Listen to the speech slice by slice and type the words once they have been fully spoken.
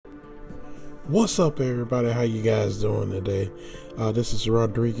What's up, everybody? How you guys doing today? This is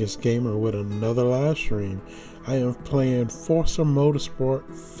RodreguzeGamer with another live stream. I am playing Forza Motorsport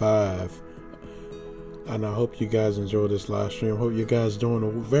 5, and I hope you guys enjoy this live stream. Hope you guys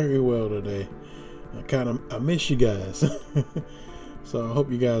doing very well today. I miss you guys. So I hope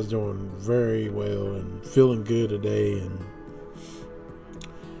you guys doing very well and feeling good today,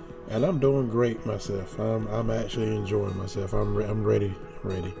 and I'm doing great myself. I'm actually enjoying myself. I'm ready.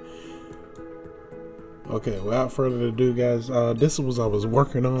 Okay, without further ado, guys, this was I was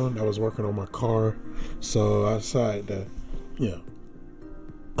working on my car, so I decided to,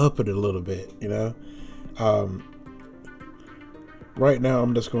 up it a little bit, right now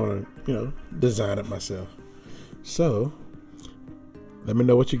I'm just gonna, design it myself. So let me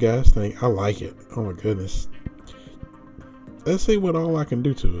know what you guys think. I like it. Oh my goodness. Let's see what all I can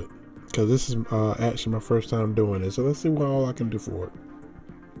do to it, because this is actually my first time doing it. So let's see what all I can do for it.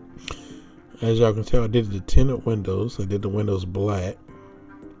 As y'all can tell, I did the tinted windows. I did the windows black.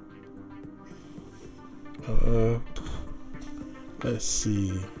 Let's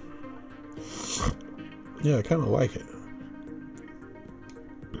see. Yeah, I kind of like it.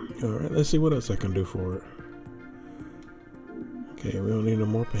 All right, let's see what else I can do for it. Okay, we don't need no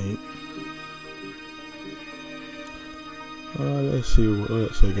more paint. Let's see what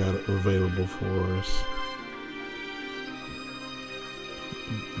else they got available for us.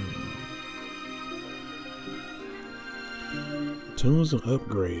 Tunes and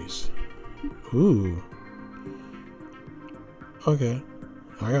upgrades. Ooh. Okay.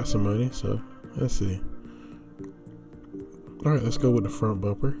 I got some money, so let's see. Alright, let's go with the front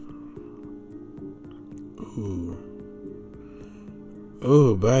bumper. Ooh.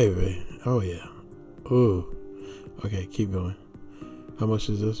 Ooh, baby. Oh, yeah. Ooh. Okay, keep going. How much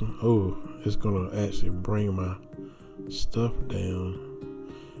is this one? Oh, it's gonna actually bring my stuff down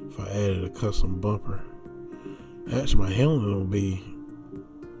if I added a custom bumper. Actually, my helmet will be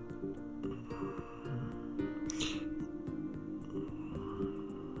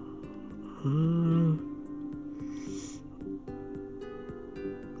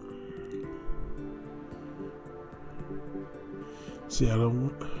see, I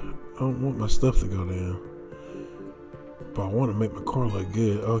don't want my stuff to go down, but I want to make my car look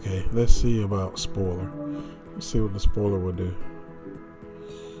good. Okay, let's see about spoiler. Let's see what the spoiler will do.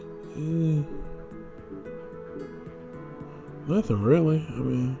 Nothing really. I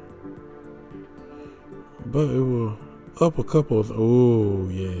mean, but it will up a couple of. Oh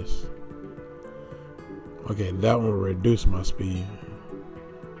yes. Okay, that one will reduce my speed.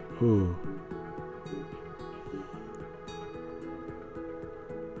 Ooh.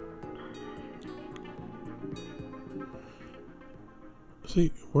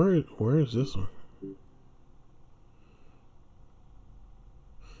 See, where is this one?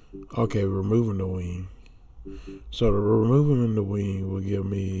 Okay, removing the wing. So the removing the wing will give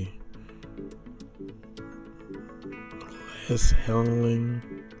me less handling.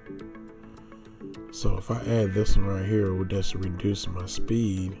 So if I add this one right here, it would just reduce my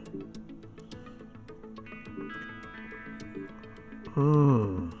speed.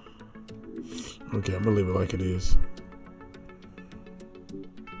 Okay, I'm gonna leave it like it is.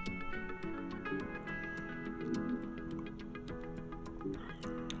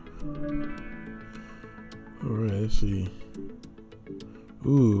 Alright, let's see.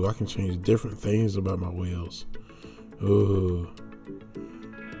 Ooh, I can change different things about my wheels. Ooh.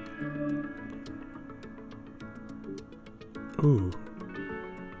 Ooh.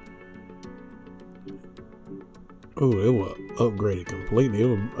 Ooh, it will upgrade it completely. It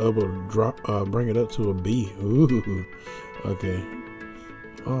will drop, bring it up to a B. Ooh. Okay.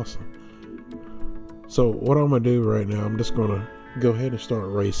 Awesome. So what I'm gonna do right now, I'm just gonna go ahead and start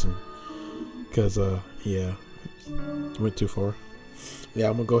racing. Cause yeah, went too far. Yeah,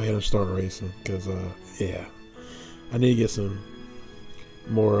 I'm gonna go ahead and start racing. Cause yeah, I need to get some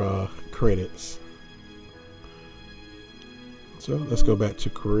more credits. So let's go back to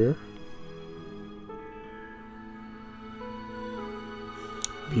career.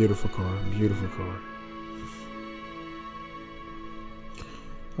 Beautiful car, beautiful car.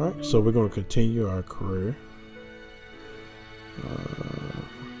 All right, so we're gonna continue our career.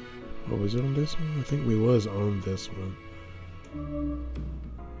 What was it on this one? I think we was on this one.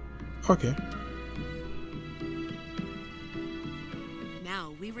 Okay.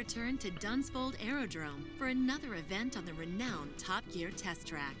 Now we return to Dunsfold Aerodrome for another event on the renowned Top Gear test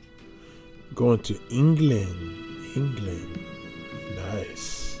track. Going to England. England.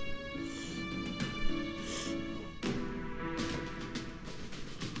 Nice.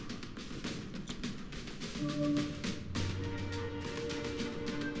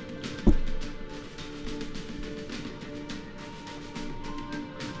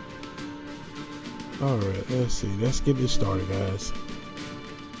 Alright, let's see. Let's get this started, guys.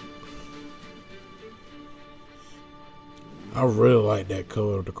 I really like that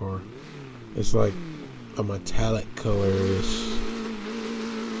color of the car. It's like a metallic color-ish.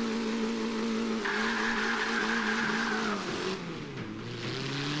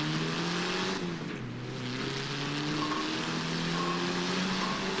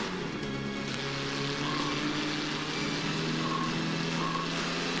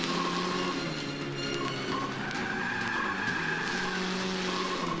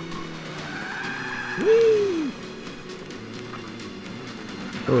 Whee!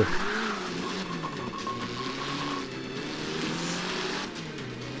 Oh.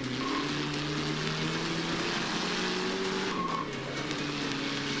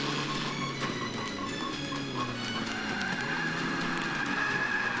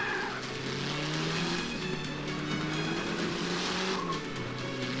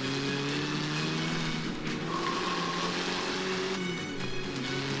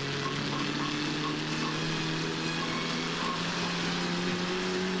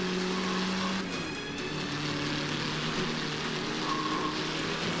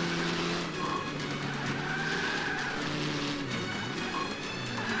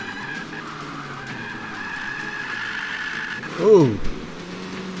 Ooh.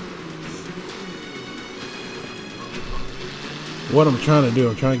 What I'm trying to do,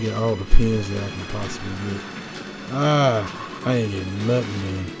 I'm trying to get all the pins that I can possibly get. Ah, I ain't getting nothing,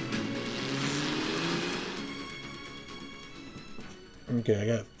 man. Okay, I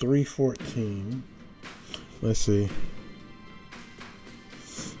got 314. Let's see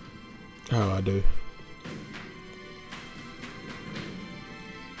how I do.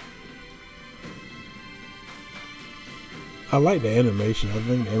 I like the animation. I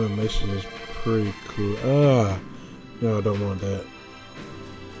think the animation is pretty cool. No, I don't want that.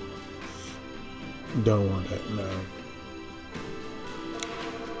 Don't want that, no.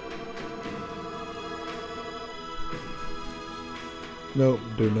 Nope,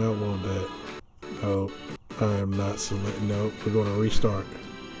 do not want that. Nope, I am not selecting. Nope, we're going to restart.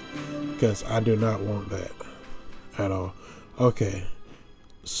 Because I do not want that at all. Okay,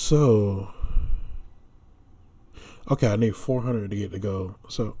 so... Okay, I need 400 to get to go.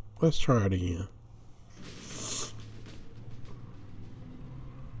 So let's try it again.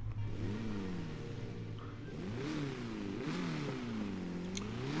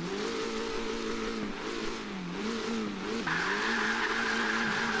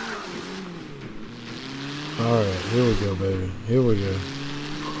 All right, here we go, baby. Here we go.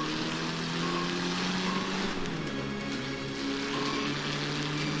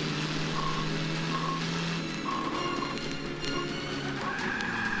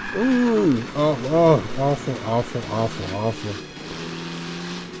 Ooh, oh, awful, awful, awful, awful.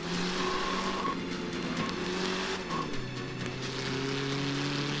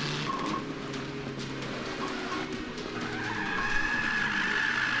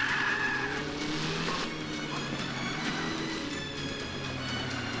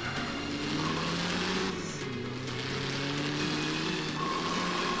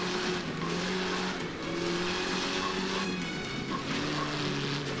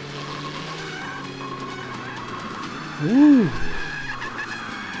 Woo!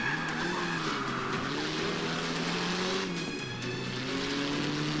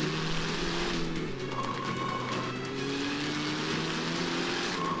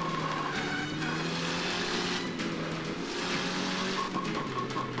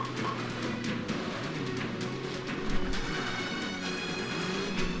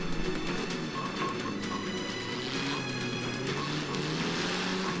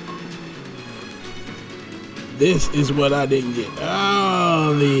 This is what I didn't get.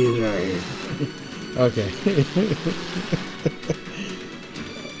 Oh, these right here. Okay.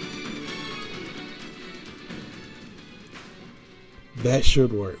 That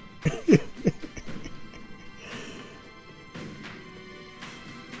should work.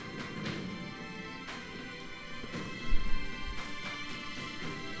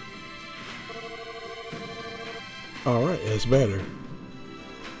 All right, that's better.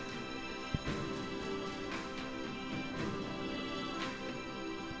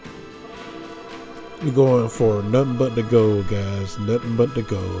 We're going for nothing but the gold, guys. Nothing but the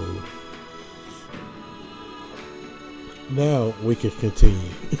gold. Now we can continue.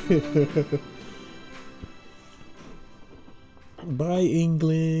 Bye,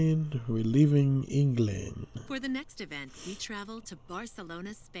 England. We're leaving England. For the next event, we travel to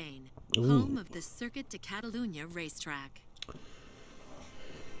Barcelona, Spain, Ooh. home of the Circuit de Catalunya racetrack.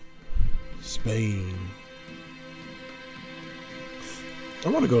 Spain. I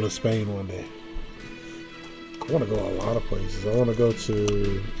want to go to Spain one day. I want to go a lot of places. I want to go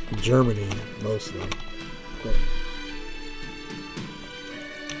to Germany mostly. But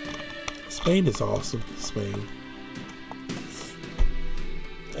Spain is awesome. Spain.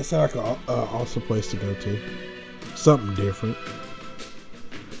 It's like an awesome place to go to. Something different.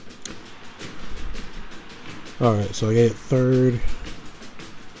 Alright, so I get third.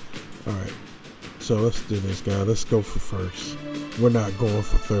 Alright. So let's do this, guy. Let's go for first. We're not going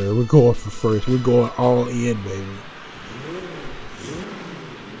for third. We're going for first. We're going all in, baby.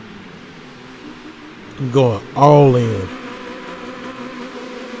 I'm going all in.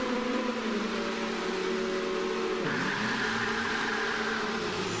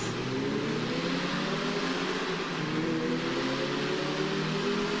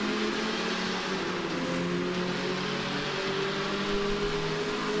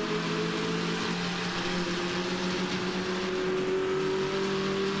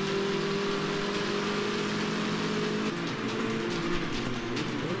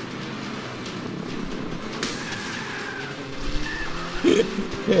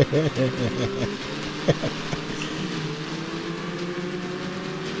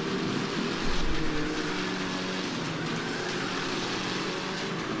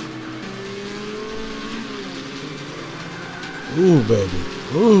 Ooh, baby.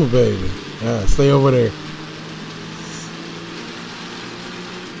 Ooh, baby. Stay over there.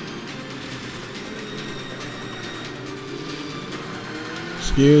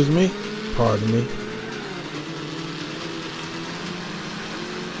 Excuse me. Pardon me.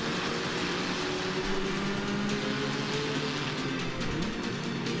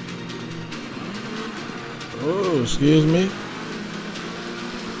 Oh, excuse me.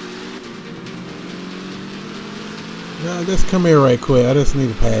 No, just come here right quick. I just need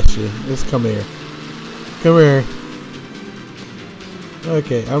to pass you. Just come here. Come here.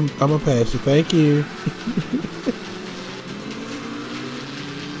 Okay, I'm gonna pass you. Thank you.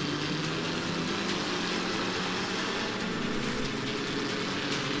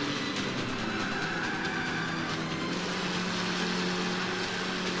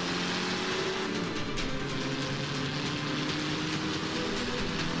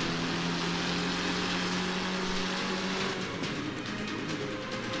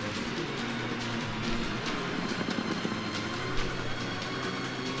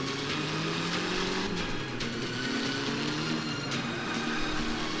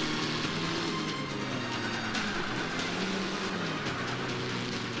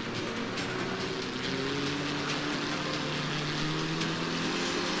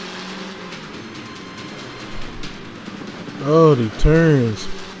 Oh, the turns.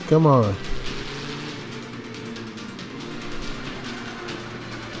 Come on.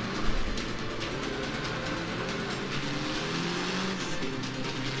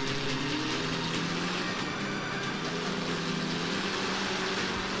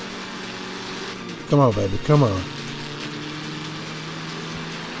 Come on, baby. Come on.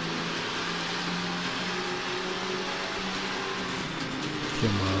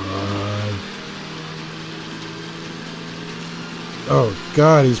 Come on. Oh,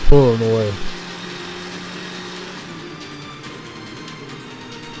 God, he's pulling away.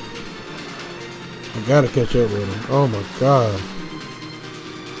 I gotta catch up with him. Oh, my God.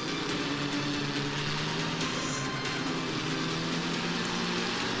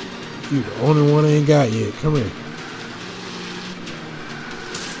 You the only one I ain't got yet. Come here.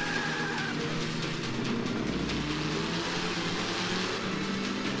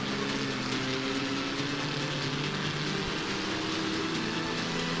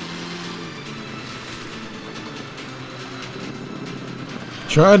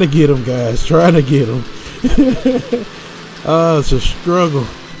 Trying to get him, guys. Trying to get him. Oh, it's a struggle.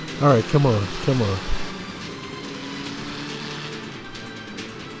 All right, come on. Come on.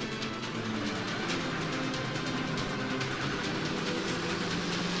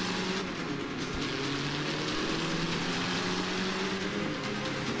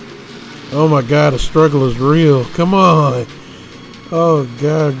 Oh my God, the struggle is real. Come on. Oh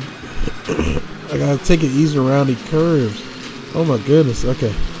God. I gotta take it easy around the curves. Oh my goodness.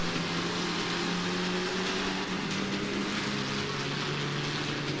 Okay.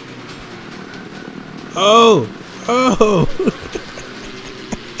 Oh. Oh.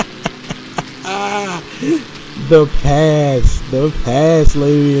 The pass. The pass,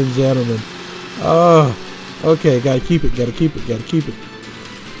 ladies and gentlemen. Oh. Okay, gotta keep it. Gotta keep it. Gotta keep it.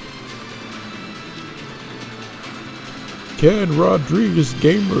 Can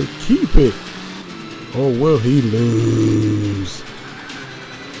RodreguzeGamer keep it? Or will he lose?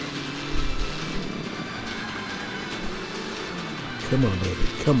 Come on, baby.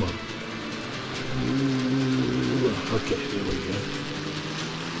 Come on. Okay, there we go.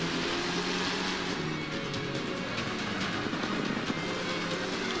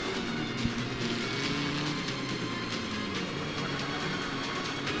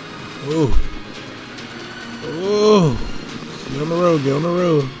 Oh. Oh. Get on the road, get on the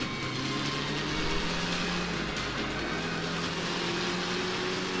road.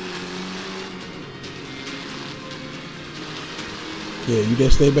 Yeah, you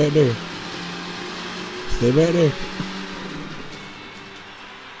just stay back there. Stay back there.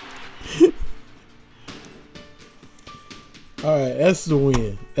 Alright, that's the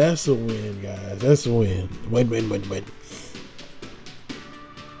win. That's the win, guys. That's the win. Win.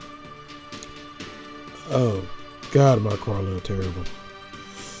 Oh, God, my car looked terrible.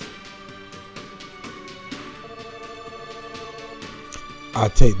 I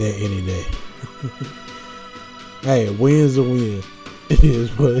take that any day. Hey, a win's a win. It is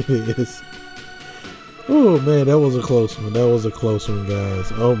what it is. Oh, man, that was a close one. That was a close one,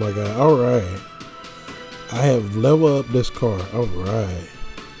 guys. Oh, my God. All right. I have leveled up this car. All right.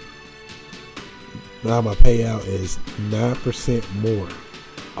 Now my payout is 9% more.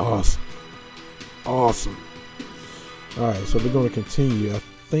 Awesome. Awesome. All right, so we're going to continue. I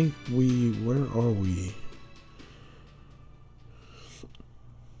think where are we?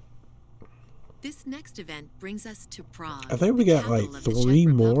 This next event brings us to Prague. I think we got like 3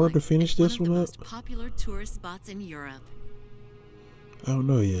 more to finish this one up. One of the most popular tourist spots in Europe. I don't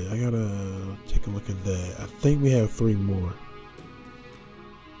know yet. I gotta take a look at that. I think we have 3 more.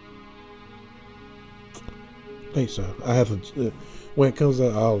 I think so. I have to. When it comes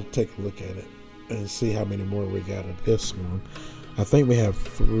out, I'll take a look at it and see how many more we got of this one. I think we have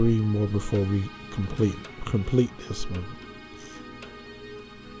 3 more before we complete this one.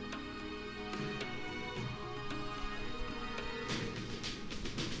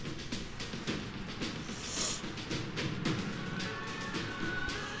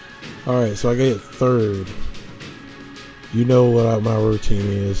 Alright, so I get 3rd. You know what my routine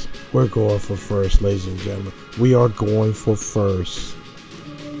is. We're going for first, ladies and gentlemen. We are going for first.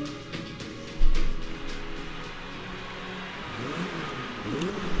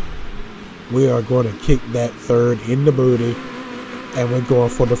 We are going to kick that 3rd in the booty. And we're going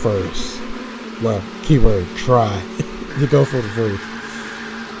for the first. Well, keyword, try to go for the first.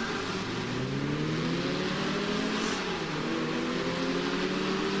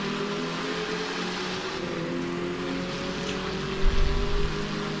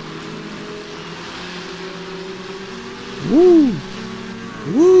 Woo!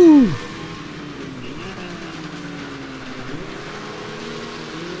 Woo!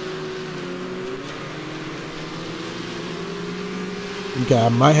 Okay, I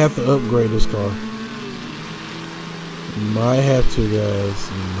might have to upgrade this car. Might have to,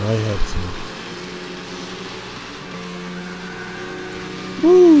 guys. Might have to.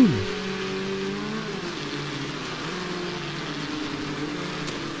 Woo!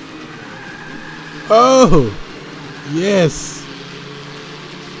 Oh! Yes.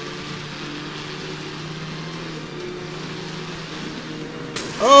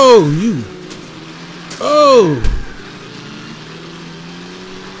 Oh, you. Oh.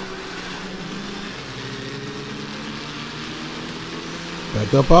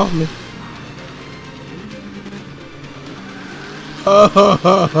 Back up off me.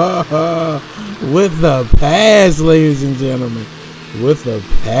 Oh, with the pass, ladies and gentlemen. With the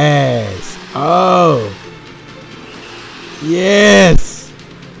pass. Oh. Yes!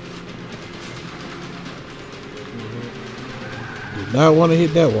 Did not want to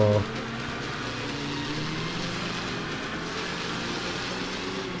hit that wall.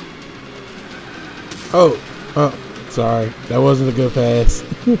 Oh, sorry. That wasn't a good pass.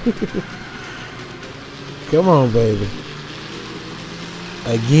 Come on, baby.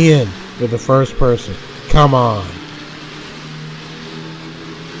 Again, with the first person. Come on.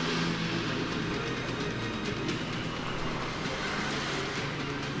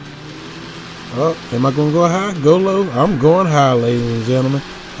 Oh, am I going to go high? Go low? I'm going high, ladies and gentlemen.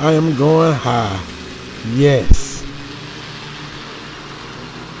 I am going high. Yes.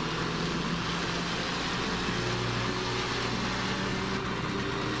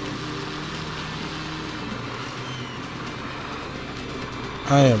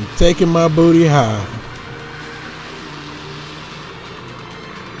 I am taking my booty high.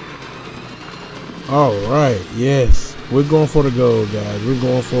 All right. Yes. We're going for the gold, guys. We're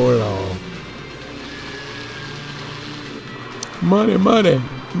going for it all. Money, money,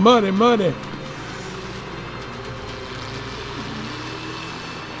 money, money.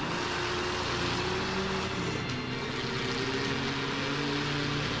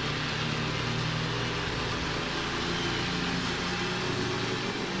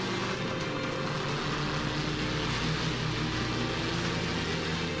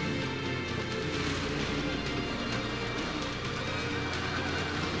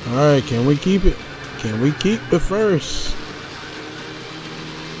 Alright, can we keep it? Can we keep the first?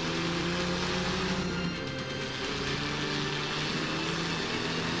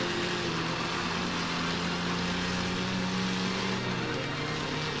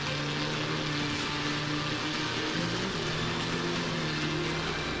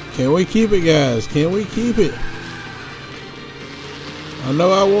 Can we keep it, guys? Can we keep it? I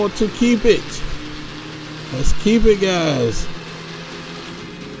know I want to keep it. Let's keep it, guys.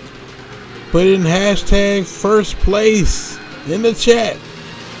 Put in hashtag first place in the chat.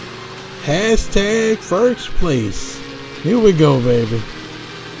 Hashtag first place. Here we go, baby.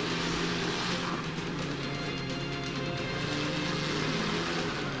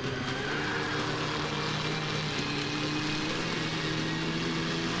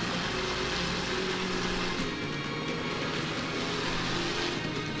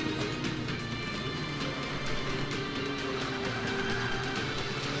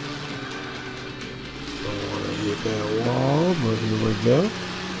 That wall, but here we go.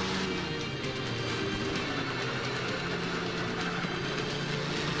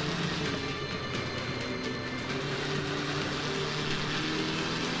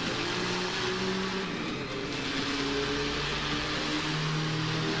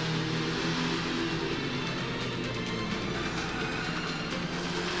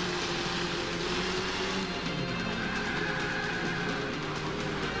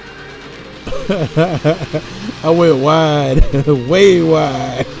 I went wide, way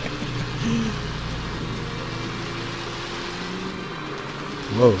wide.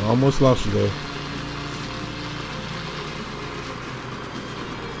 Whoa, almost lost you there.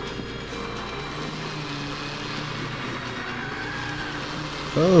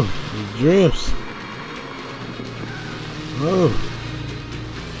 Oh, it drifts. Oh.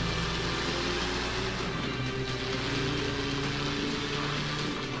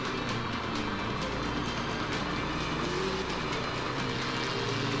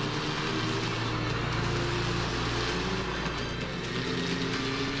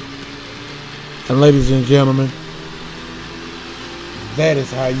 And ladies and gentlemen, that is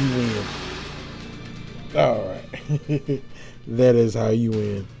how you win. All right. That is how you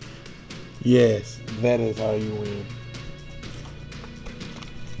win. Yes, that is how you win.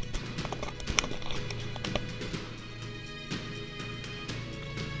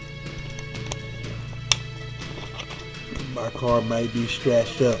 My car might be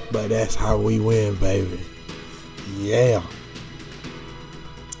scratched up, but that's how we win, baby. Yeah.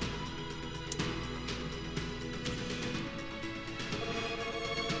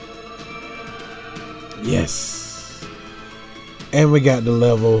 Yes. And we got the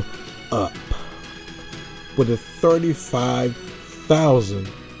level up with a 35,000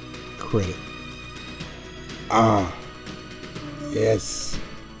 credit. Ah, yes.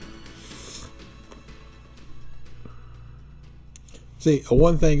 See,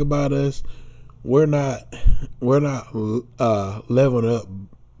 one thing about us, we're not leveling up.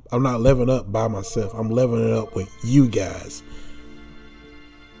 I'm not leveling up by myself. I'm leveling up with you guys.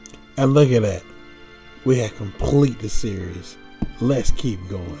 And look at that. We have complete the series. Let's keep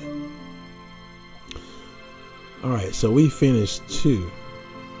going. Alright, so we finished 2.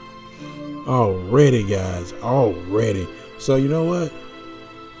 Already, guys. Already. So you know what?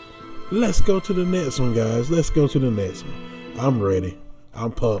 Let's go to the next one, guys. Let's go to the next one. I'm ready.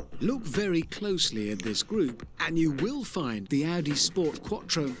 I'm pumped. Look very closely at this group and you will find the Audi Sport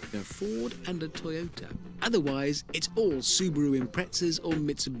Quattro, a Ford and a Toyota. Otherwise, it's all Subaru Imprezas or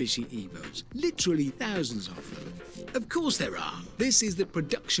Mitsubishi Evos. Literally thousands of them. Of course there are. This is the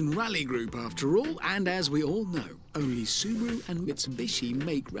production rally group after all, and as we all know, only Subaru and Mitsubishi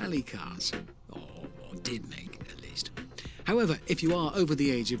make rally cars. Or did make, at least. However, if you are over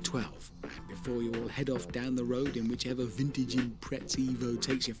the age of 12, and before you all head off down the road in whichever vintage Impreza Evo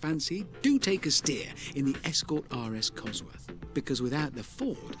takes your fancy, do take a steer in the Escort RS Cosworth. Because without the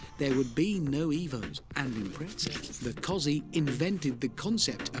Ford, there would be no Evos and Impreza. The Cosy invented the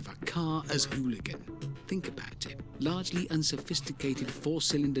concept of a car as hooligan. Think about it. Largely unsophisticated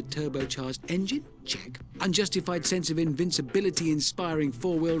 4-cylinder turbocharged engine? Check. Unjustified sense of invincibility inspiring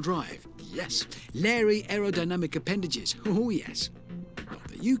 4-wheel drive? Yes. Leery aerodynamic appendages? Oh yes. Not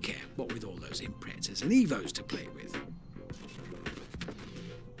that you care, what with all those Imprezas and Evos to play with.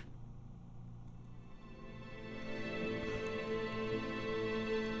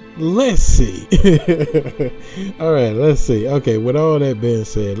 Let's see. All right, let's see. Okay, with all that being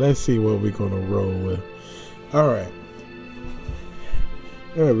said, let's see what we're gonna roll with. All right,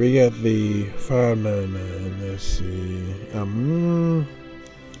 we got the 599. Let's see.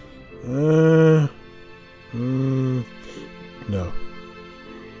 No.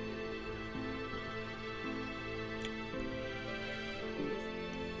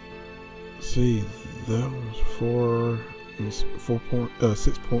 see, that was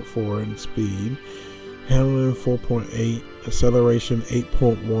 6.4 in speed, handling 4.8, acceleration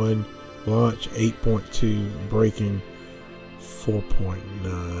 8.1, launch 8.2, braking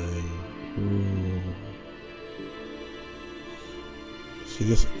 4.9. Ooh. See,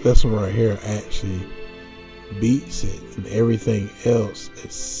 this one right here actually beats it and everything else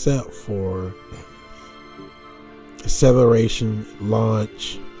except for acceleration,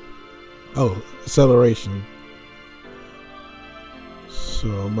 launch. Oh, acceleration.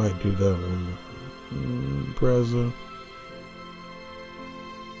 So I might do that one. Brezza.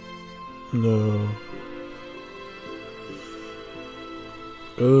 No.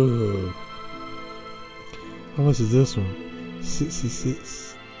 Oh. How much is this one?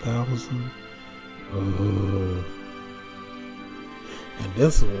 66,000. Oh. And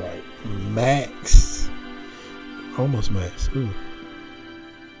this one like max. Almost max. Ooh.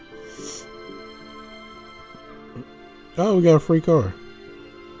 Oh, we got a free car.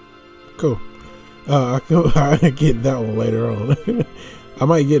 Cool. I get that one later on. I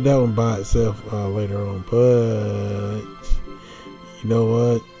might get that one by itself later on, but you know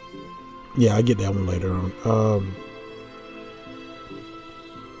what? Yeah, I get that one later on.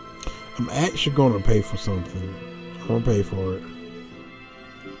 I'm actually going to pay for something. I'm going to pay for it.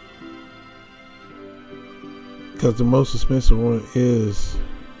 Because the most expensive one is...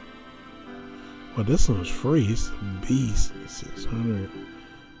 Well, this one's free. It's a beast. 600.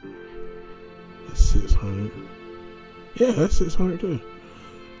 That's 600. Yeah, that's 600 too.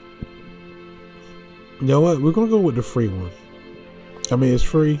 You know what? We're going to go with the free one. I mean, it's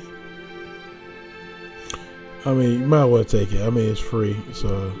free. I mean, you might as well take it. I mean, it's free.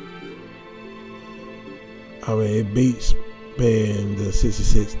 So... I mean, it beats paying the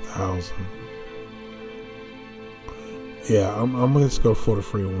 66,000. Yeah, I'm gonna just go for the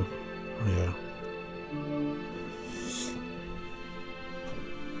free one. Yeah.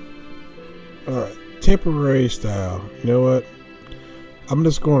 All right, temporary style. You know what? I'm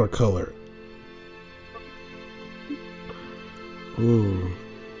just going to color it. Ooh.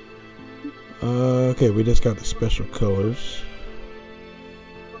 Okay, we just got the special colors.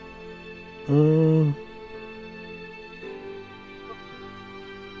 I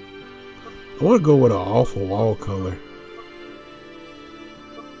want to go with an awful wall color.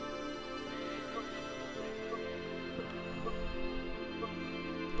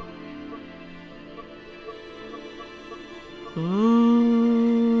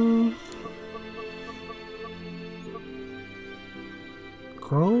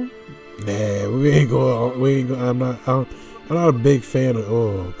 Chrome? Nah, we ain't going. We ain't going. I'm not a big fan of.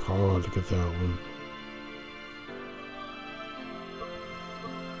 Oh God, look at that one.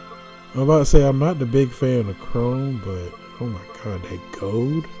 I'm about to say I'm not the big fan of chrome, but oh my God, that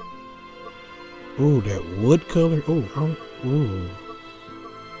gold. Ooh, that wood color. Ooh,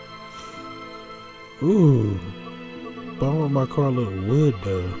 ooh. But I want my car a little wood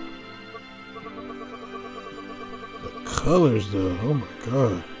though. The colors though. Oh my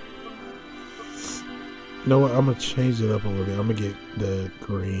God. You know what? I'm gonna change it up a little bit. I'm gonna get the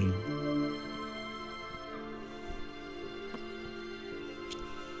green.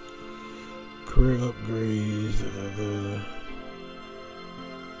 Career upgrades.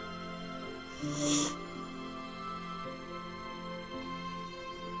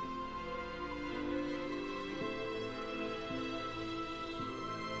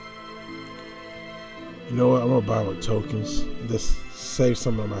 You know what? I'm gonna buy with tokens. Just save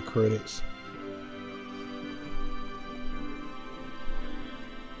some of my credits.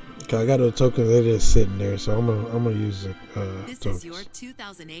 I got those tokens, they're just sitting there, so I'm gonna use the This tokens. is your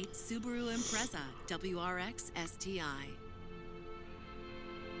 2008 Subaru Impreza WRX STI.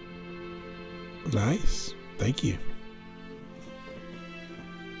 Nice, thank you.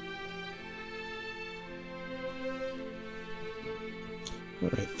 All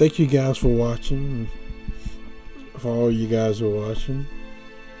right, thank you guys for watching. For all you guys who are watching,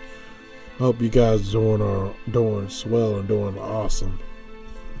 hope you guys doing swell and doing awesome.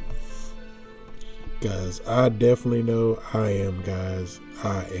 Guys, I definitely know I am, guys.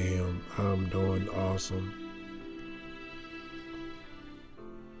 I'm doing awesome.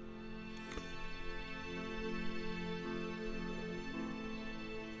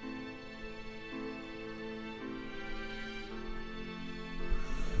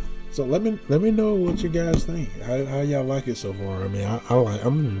 So let me know what you guys think. How y'all like it so far? I mean,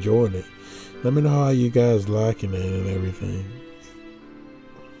 I'm enjoying it. Let me know how you guys liking it and everything.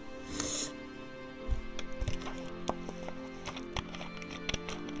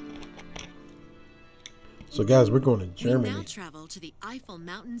 So guys, we're going to We now Germany. travel to the Eiffel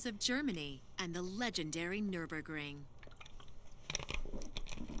Mountains of Germany and the legendary Nürburgring.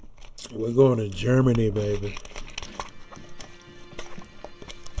 We're going to Germany, baby.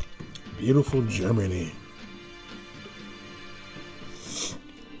 Beautiful Germany.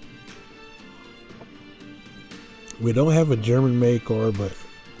 We don't have a German-made car, but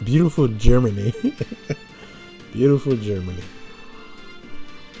beautiful Germany. Beautiful Germany.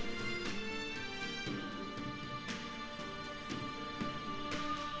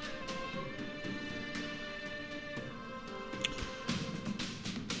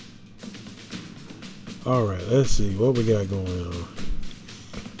 All right, let's see what we got going on.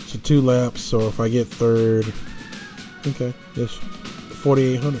 So 2 laps. So if I get third, okay, that's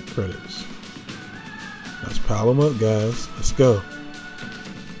 4,800 credits. Let's pile them up, guys. Let's go.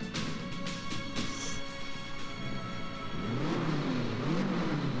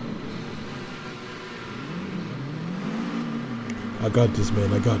 I got this,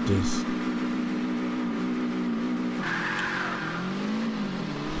 man. I got this.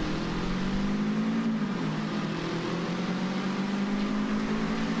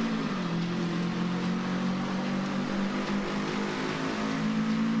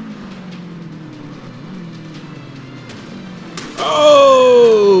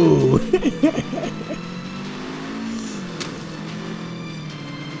 Oh!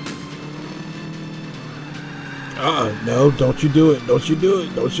 No, don't you do it. Don't you do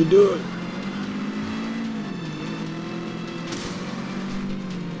it. Don't you do it.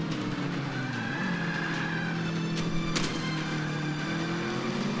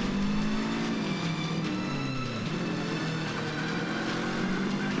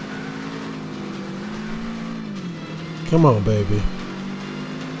 Come on, baby.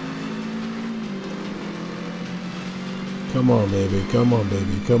 Come on, baby. Come on,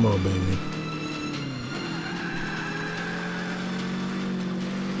 baby. Come on, baby.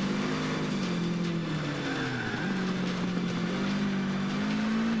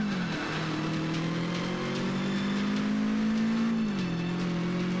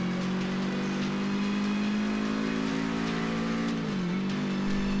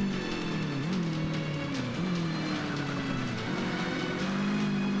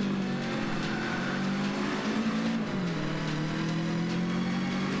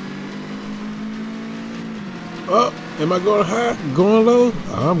 Oh, am I going high? Going low?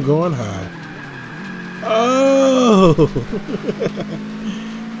 I'm going high. Oh!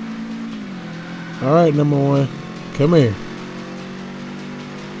 All right, number 1. Come here.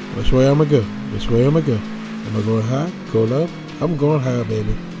 Which way I'm going to go? Which way I'm going to go? Am I going high? Go low? I'm going high,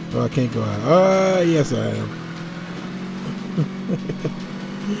 baby. Oh, I can't go high. Ah, yes, I am.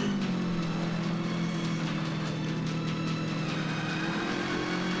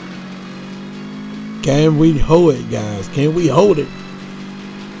 Can we hold it, guys? Can we hold it?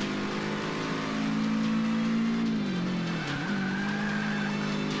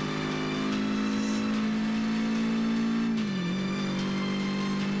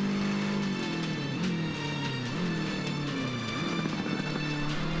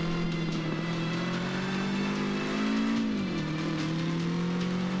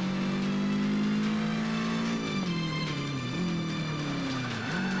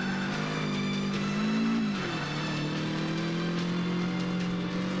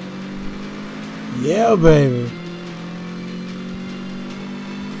 Yeah, baby.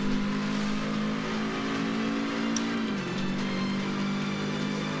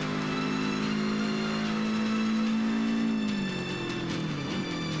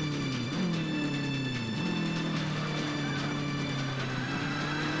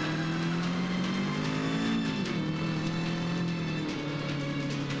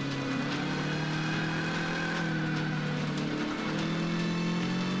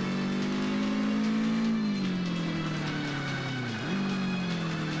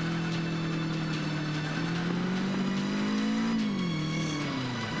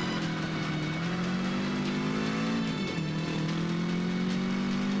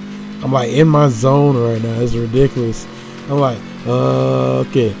 I'm like in my zone right now. It's ridiculous. I'm like,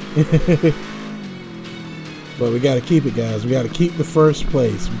 okay. But we got to keep it, guys. We got to keep the first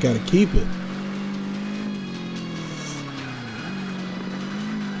place. We got to keep it.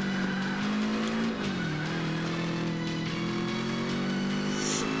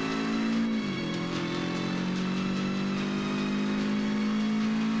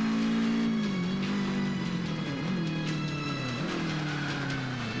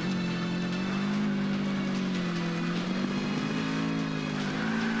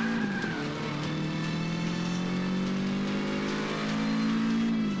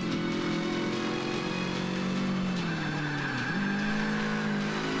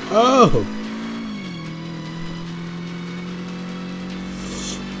 Oh!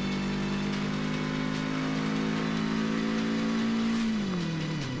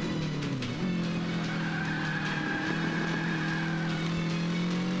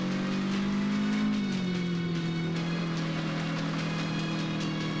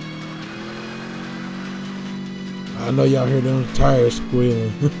 I know y'all hear them tires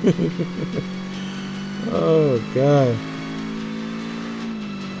squealing. Oh, God.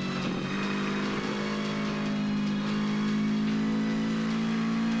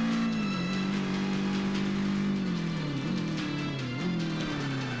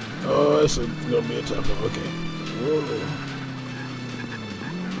 Oh, it's gonna be a tough one. Okay. Whoa.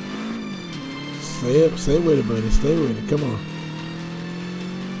 Stay with it, buddy. Stay with it. Come on.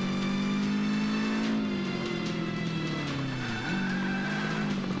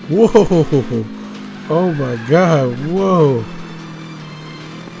 Whoa! Oh my God! Whoa!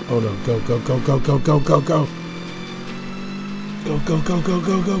 Oh no! Go! Go! Go! Go! Go! Go! Go! Go! Go! Go! Go! Go!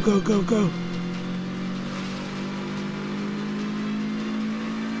 Go! Go! Go! Go! Go!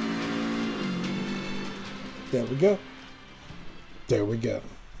 There we go. There we go.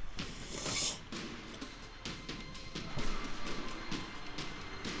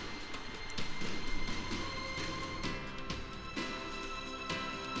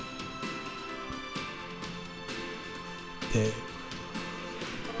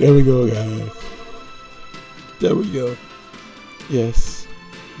 There we go, guys. There we go. Yes.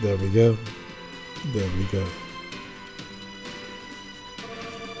 There we go. There we go.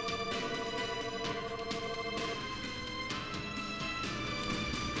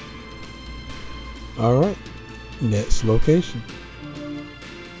 All right. Next location.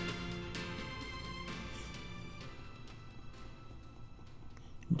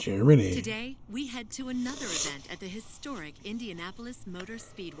 Germany. Today, we head to another event at the historic Indianapolis Motor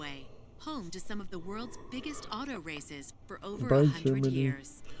Speedway, home to some of the world's biggest auto races for over 100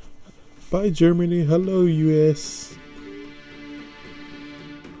 years. Bye, Germany. Hello, US.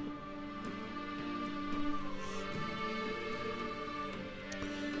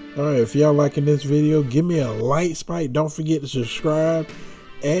 Alright, if y'all liking this video, give me a like spike. Don't forget to subscribe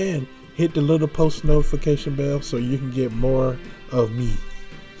and hit the little post notification bell so you can get more of me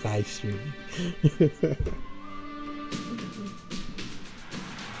live streaming.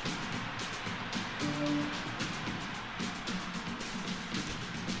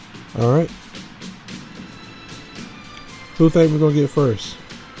 Alright. Who think we're gonna get first?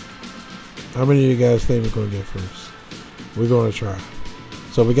 How many of you guys think we're gonna get first? We're gonna try.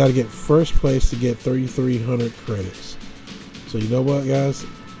 So we gotta get first place to get 3,300 credits. So you know what, guys?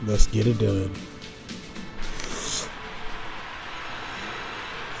 Let's get it done.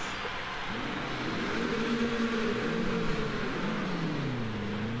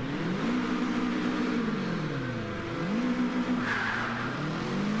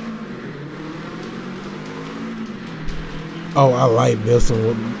 Oh, I like this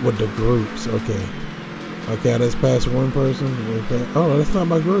one with the groups. Okay. Okay, let's pass one person. Oh, that's not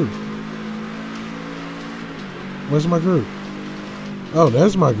my group. Where's my group? Oh,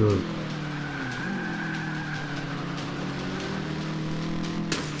 that's my group.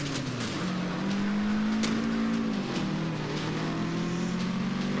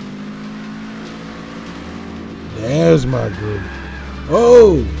 There's my group.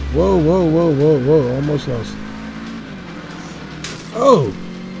 Oh! Whoa, whoa, whoa, whoa, whoa. Almost lost. Oh!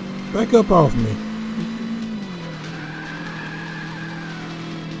 Back up off me.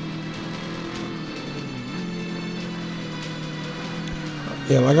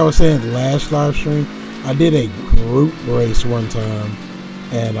 Yeah, like I was saying last live stream, I did a group race one time,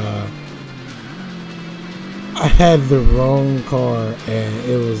 and I had the wrong car, and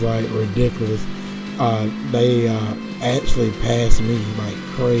it was like ridiculous. They actually passed me like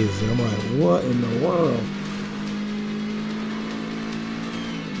crazy. I'm like, what in the world?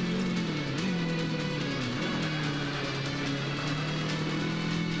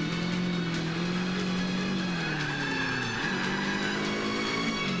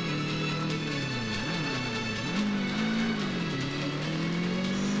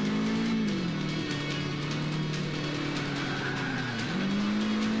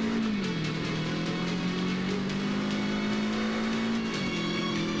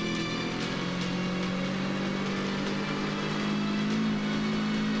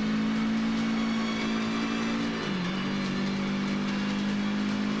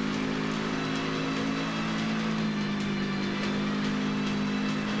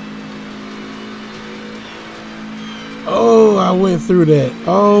 Oh, I went through that.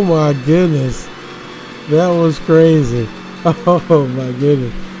 Oh my goodness. That was crazy. Oh my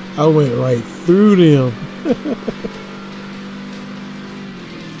goodness. I went right through them.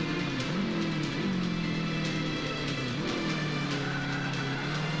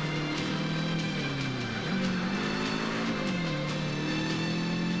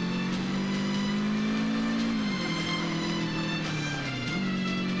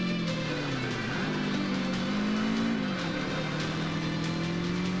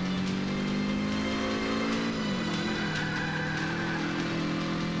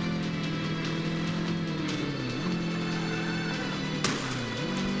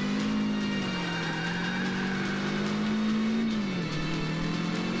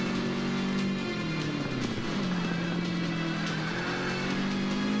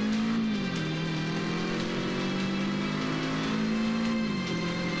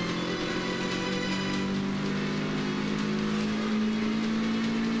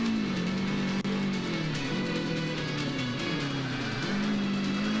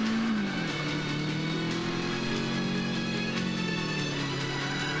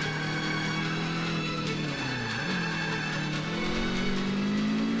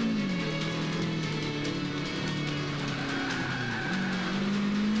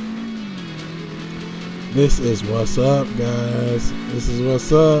 This is what's up, guys. This is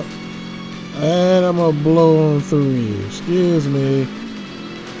what's up. And I'm gonna blow on through you. Excuse me.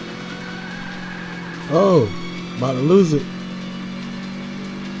 Oh, about to lose it.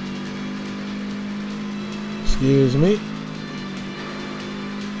 Excuse me.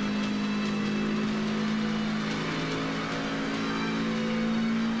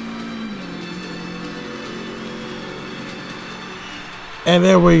 And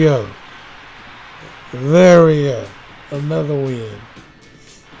there we go. There we go. Another win.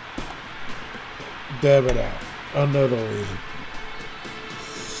 Dab it out. Another win.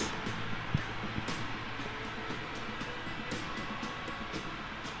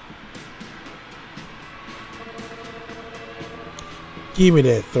 Give me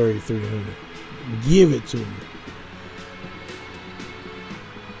that 3,300. Give it to me.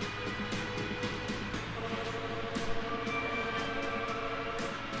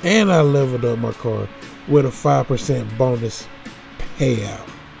 And I leveled up my car with a 5% bonus payout.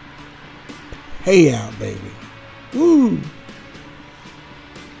 Payout, baby. Woo!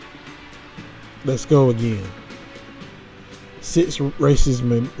 Let's go again. 6 races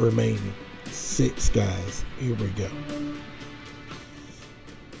remaining. 6, guys. Here we go.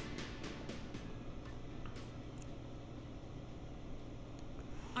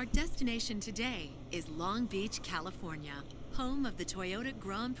 Our destination today is Long Beach, California, home of the Toyota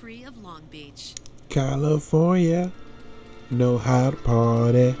Grand Prix of Long Beach. California, know how to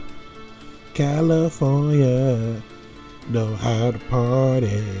party. California, know how to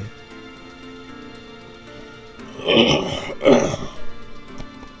party.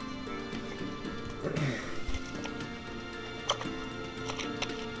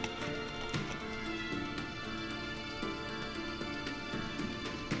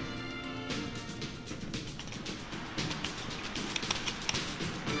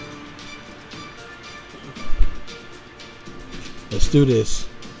 Let's do this.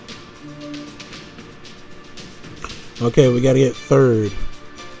 Okay, we got to get third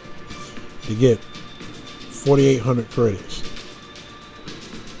to get 4,800 credits.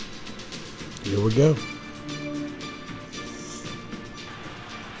 Here we go.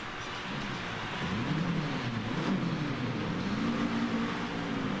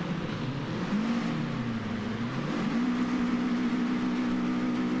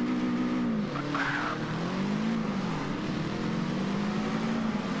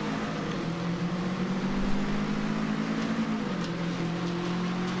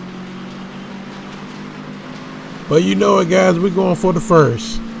 But you know what, guys? We're going for the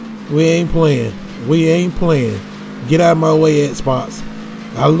first. We ain't playing. We ain't playing. Get out of my way, Xbox.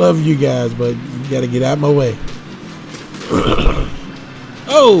 I love you guys, but you got to get out of my way.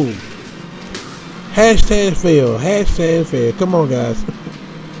 Oh! Hashtag fail. Hashtag fail. Come on, guys.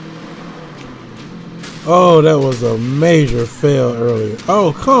 Oh, that was a major fail earlier.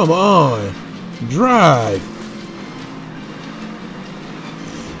 Oh, come on. Drive.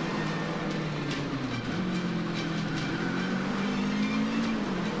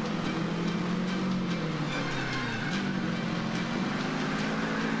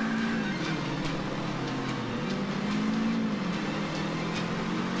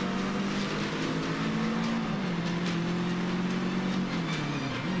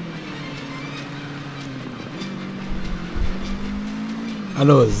 I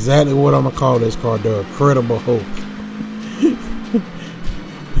know exactly what I'm gonna call this car, the Incredible Hulk.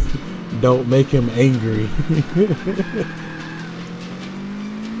 Don't make him angry.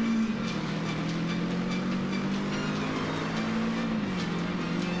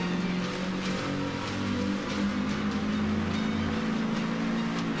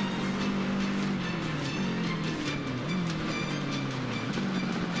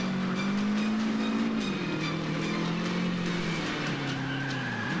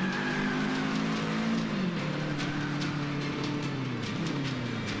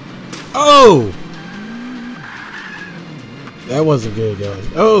 Oh! That wasn't good, guys.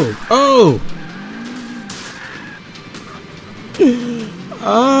 Oh! Oh!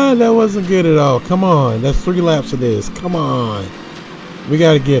 Ah, that wasn't good at all. Come on. That's 3 laps of this. Come on. We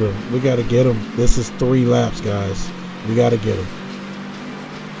got to get him. We got to get him. This is 3 laps, guys. We got to get him.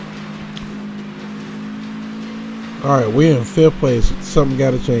 All right, we're in 5th place. Something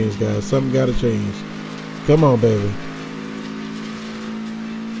got to change, guys. Something got to change. Come on, baby.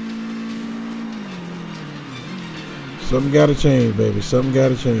 Something got to change, baby. Something got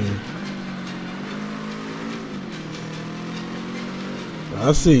to change.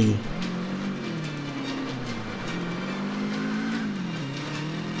 I see you.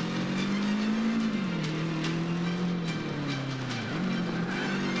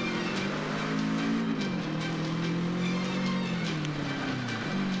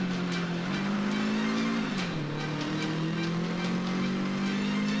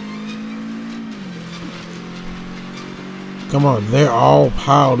 Come on, they're all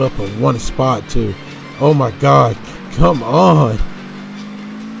piled up in one spot too. Oh my God, come on.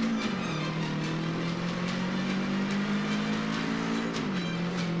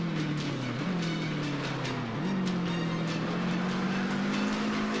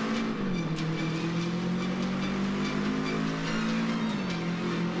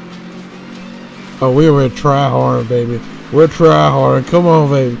 Oh, we were try hard, baby. We're try hard. Come on,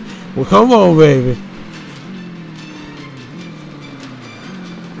 baby. Well, come on, baby.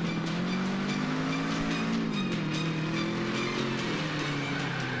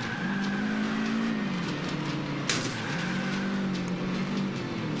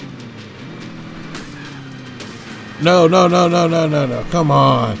 No, no, no, no, no, no, no. Come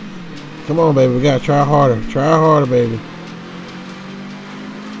on. Come on, baby. We gotta try harder. Try harder, baby.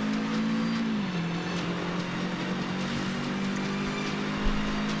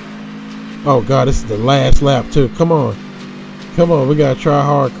 Oh, God, this is the last lap, too. Come on. Come on. We gotta try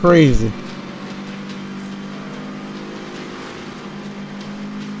hard crazy.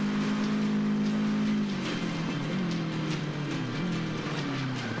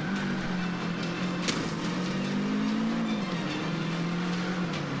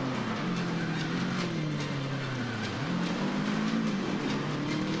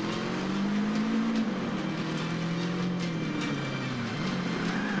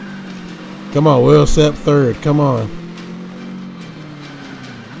 Come on, we'll set 3rd. Come on.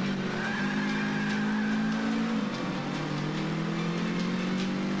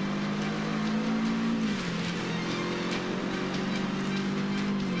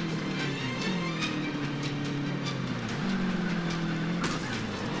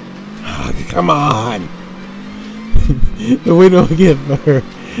 Come on. If we don't get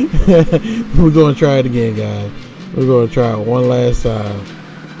 3rd, we're going to try it again, guys. We're going to try it one last time.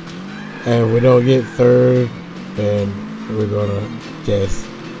 And we don't get 3rd, then we're gonna just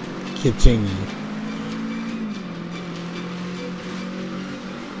continue.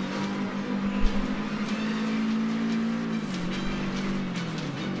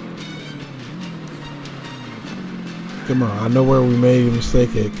 Come on, I know where we made a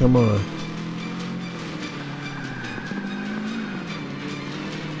mistake at. Come on.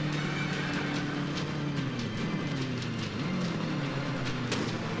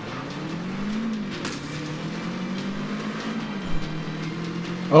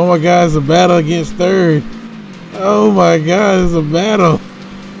 Oh my God, it's a battle against 3rd. Oh my God, it's a battle.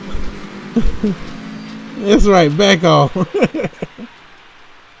 That's right, back off.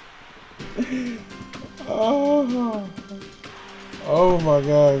 Oh my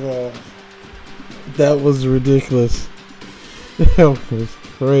God, God. That was ridiculous. That was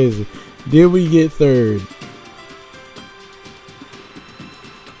crazy. Did we get 3rd?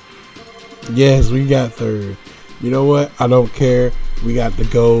 Yes, we got 3rd. You know what? I don't care. We got the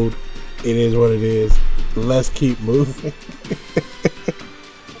gold. It is what it is. Let's keep moving.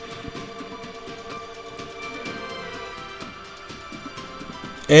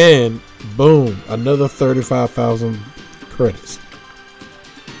 And boom, another 35,000 credits.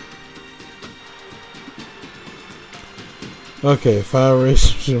 Okay, 5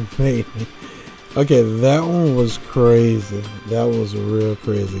 races remaining. Okay, that one was crazy. That was real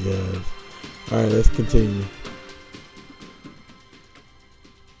crazy, guys. Alright, let's continue.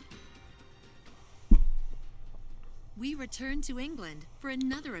 We return to England for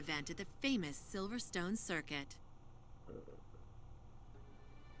another event at the famous Silverstone circuit.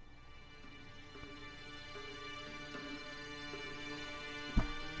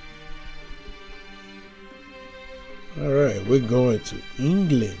 Alright, we're going to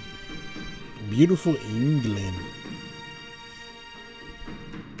England. Beautiful England.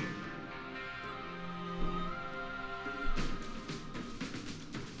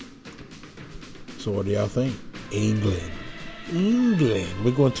 So what do y'all think? England. England.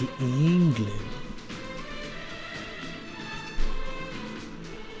 We're going to England.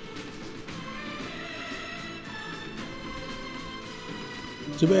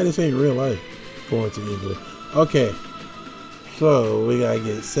 Too bad this ain't real life. Going to England. Okay. So we gotta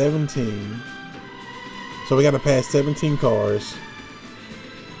get 17. So we gotta pass 17 cars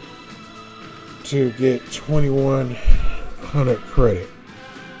to get 2,100 credit.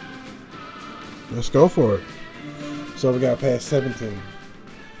 Let's go for it. So we gotta pass 17.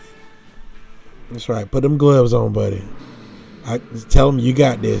 That's right. Put them gloves on, buddy. Tell them you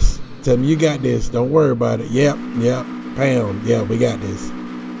got this. Tell them you got this. Don't worry about it. Yep. Pound. Yeah, we got this.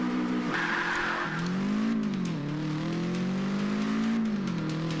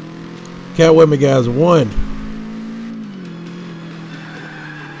 Count with me, guys. 1.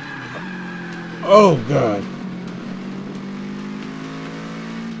 Oh, God.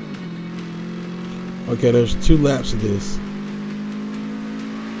 Okay, there's 2 laps of this.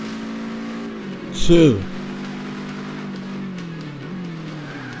 2.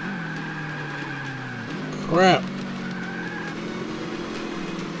 Crap.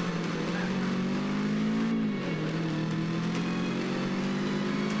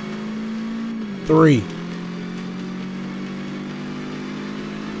 3.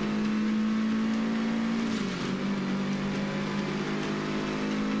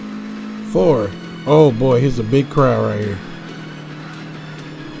 4. Oh boy, here's a big crowd right here.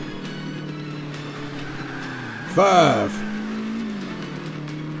 5.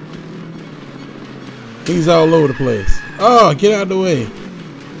 He's all over the place. Oh, get out of the way.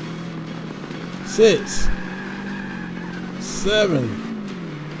 6. 7.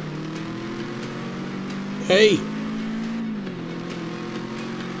 8.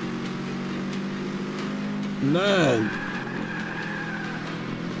 9.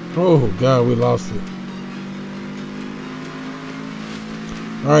 Oh God, we lost it.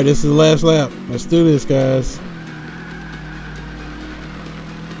 Alright, this is the last lap. Let's do this, guys.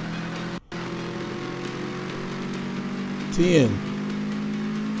 Ten.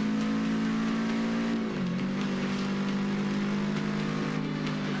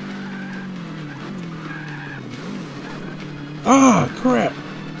 Ah, crap.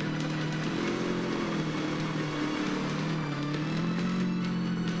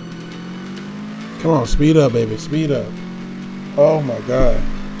 Come on, speed up, baby. Speed up. Oh my God.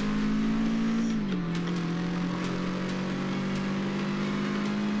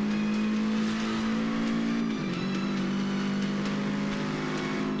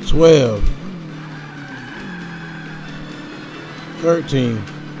 $12, 13,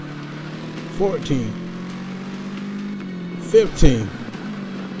 14, 15,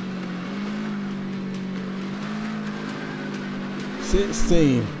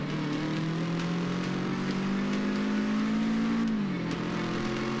 16,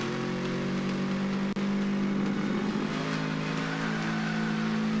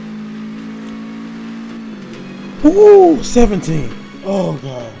 17. Oh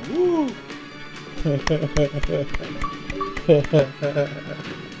God. Woo.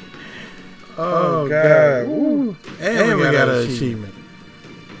 Oh God. Woo. And we got an achievement.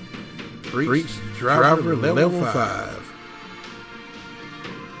 Reach driver level 5.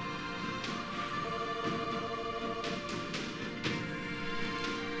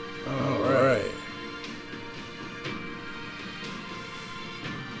 All right.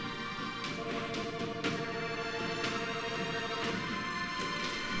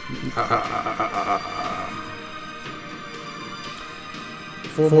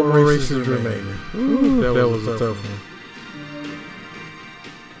 Four more races remaining. Ooh, that was a tough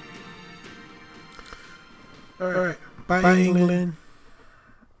one. All right, bye England.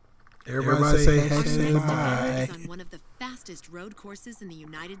 Everybody say bye. On one of the fastest road courses in the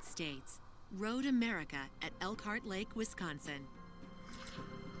United States, Road America at Elkhart Lake, Wisconsin.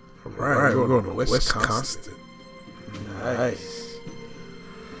 All right, we're going to Wisconsin. Nice.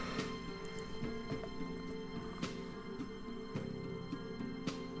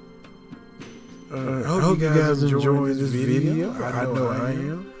 I hope you guys enjoying this video. I know I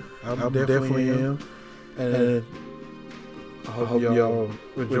am. I definitely am. And I hope y'all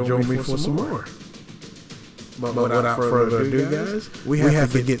will join me for some more. But without further ado, guys, we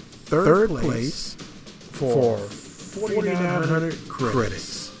have to get third place for 4,900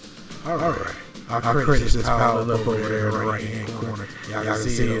 credits. All right. Our credits is piled up over there in the right-hand corner. Y'all can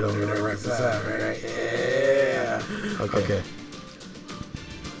see it over there right beside me, right? Yeah. Okay.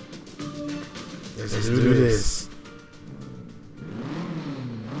 Let's do this.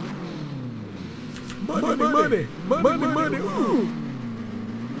 Money. Ooh.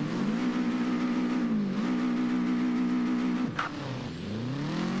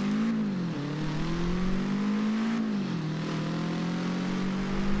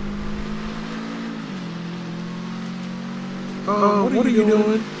 What are you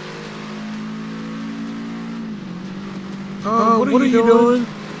doing? What are you doing?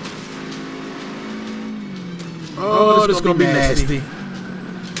 Oh, this is gonna be nasty.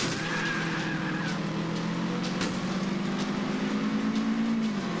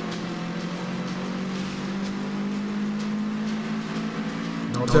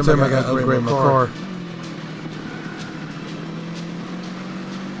 Don't tell me I gotta upgrade my car.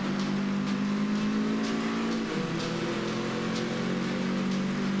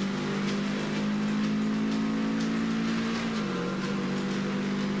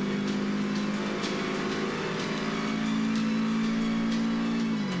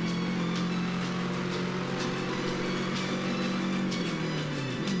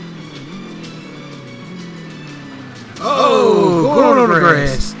 Going on the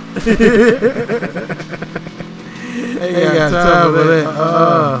grass. Ain't got time for that.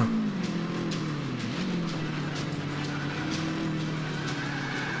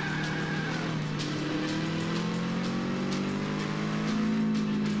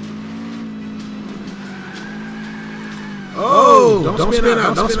 Don't spin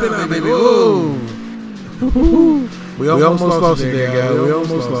out. Don't spin out, baby. Whoa. We almost lost it there, guys. We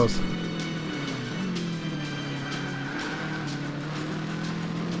almost lost it.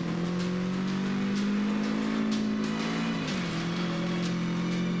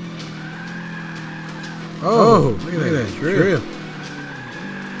 Oh, look at that drift.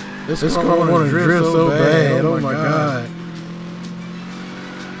 This car wanted to drift so bad. Oh my God.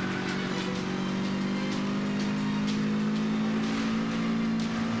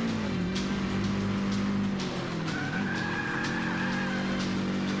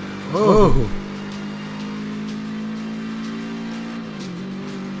 Oh.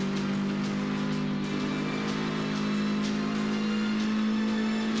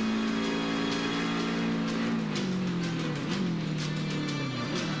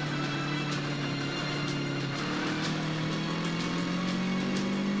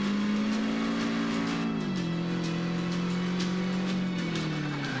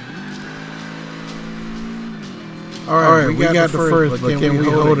 All right, we got the first, but can we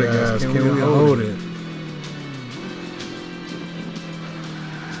hold it, guys? Can we hold it?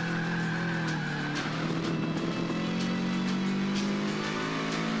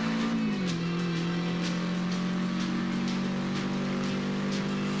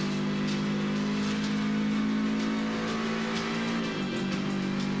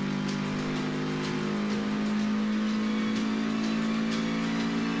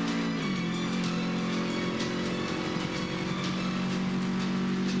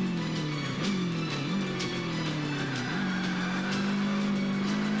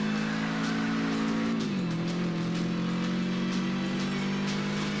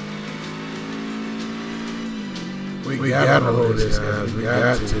 We gotta hold this, guys. We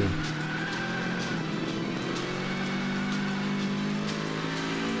got to.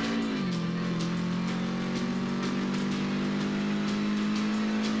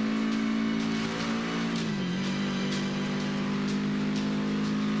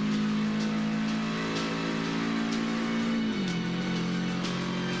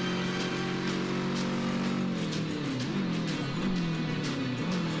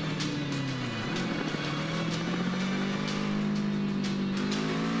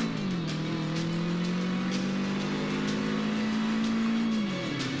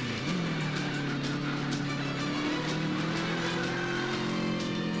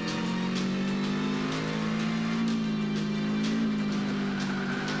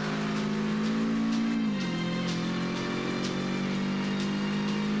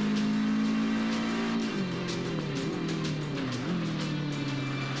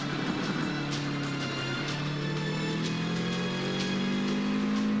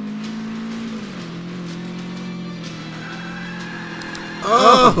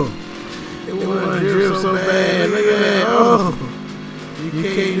 Oh, it wanted to drift so bad. Look at that. Oh, you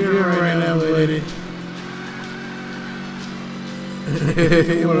can't drift right now, buddy.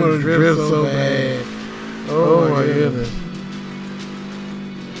 It wanted to drift so bad. Oh my goodness.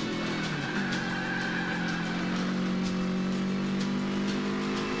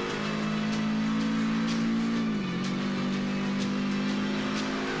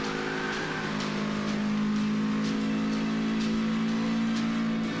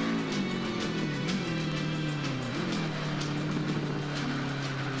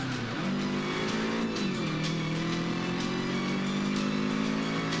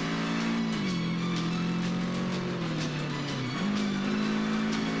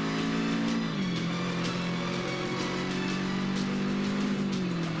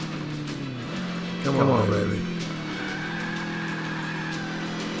 Come on, baby.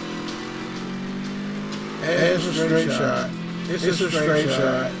 it's a straight shot. It's a straight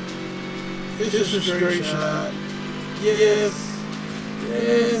shot. It's just a straight shot. Yes.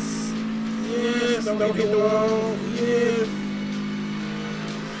 Yes. Yes. Don't get the wall. Yes.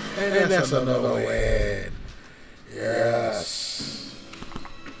 And that's another win. Yes.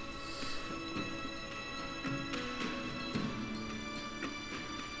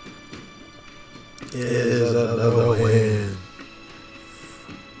 It is another win.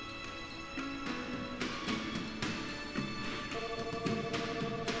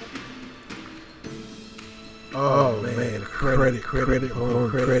 Oh man, credit.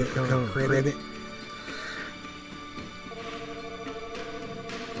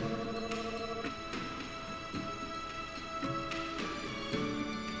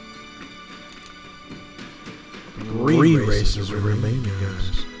 Three races remaining,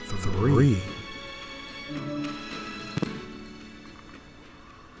 guys. Three.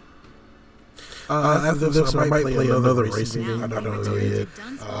 After this, I might play another racing game. I don't know yet.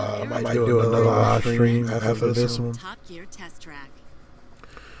 I might do another live stream after this one.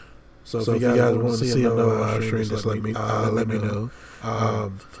 So if you guys want to see another live stream, just let me know.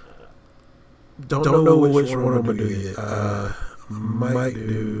 Don't know which one I'm gonna do yet. Might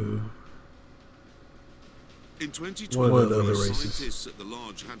do. In 2012, scientists at the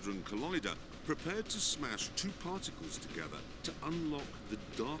Large Hadron Collider prepared to smash two particles together to unlock the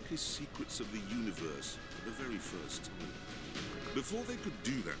darkest secrets of the universe for the very first time. Before they could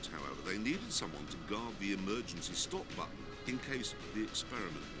do that, however, they needed someone to guard the emergency stop button in case the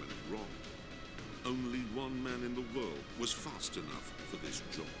experiment went wrong. Only one man in the world was fast enough for this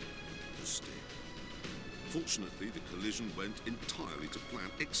job, the stick. Fortunately, the collision went entirely to plan,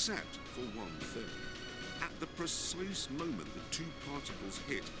 except for one thing. At the precise moment the two particles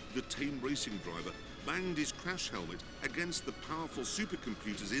hit, the tame racing driver banged his crash helmet against the powerful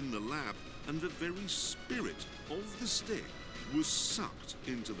supercomputers in the lab, and the very spirit of the stick was sucked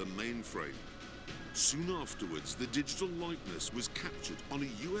into the mainframe. Soon afterwards, the digital likeness was captured on a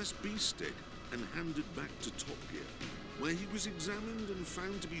USB stick and handed back to Top Gear, where he was examined and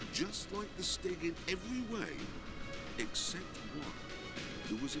found to be just like the stick in every way, except one.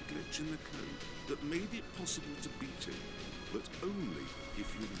 There was a glitch in the code that made it possible to beat him, but only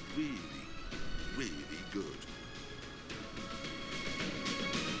if you're really, really good.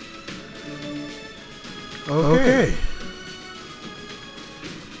 Okay.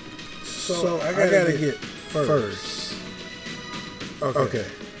 So I gotta get first. Okay.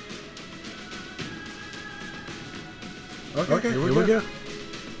 Okay, here we go.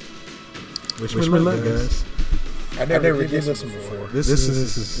 Wish me luck, guys. I never did this one before. This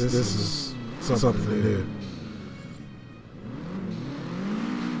is something new.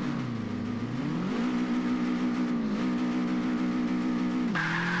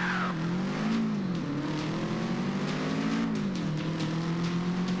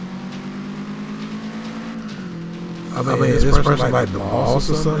 I mean, is this person like the boss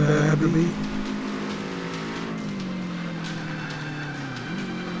or something that I had to beat?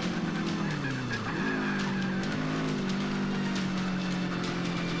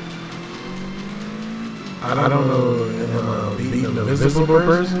 I don't know, am I beating an invisible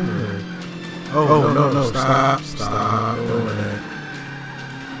person? Or? Oh, no, stop doing that.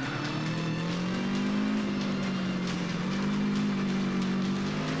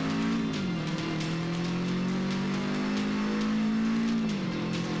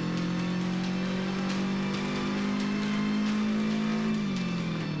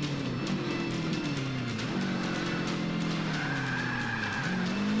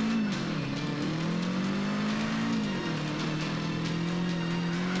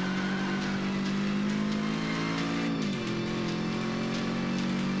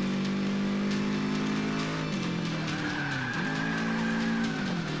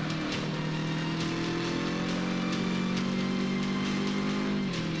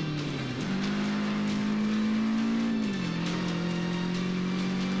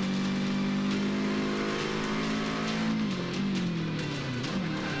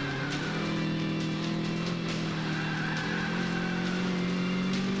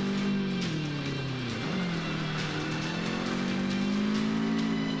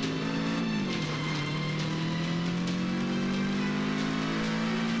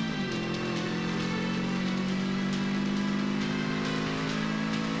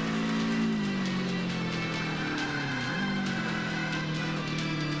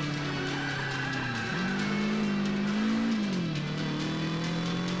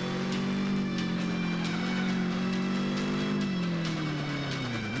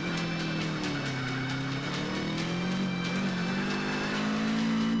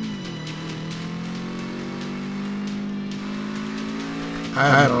 I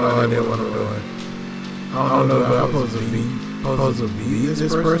have no idea what I'm doing. I don't know if I'm supposed to be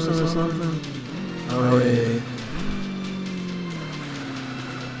this person or something. I mean,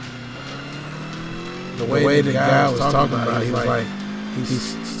 the way the guy was talking about it, he was like,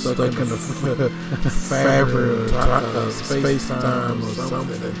 he's stuck in the fabric of space-time or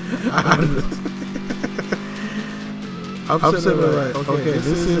something. I'm sitting there like, okay, this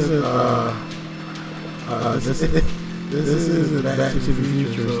isn't this isn't Back to the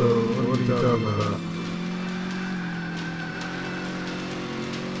Future, so what are you talking about?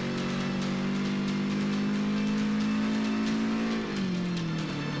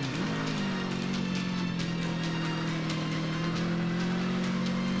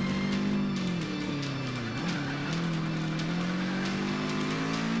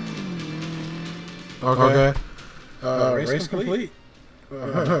 Okay. Race complete.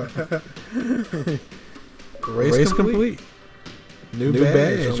 Race complete. New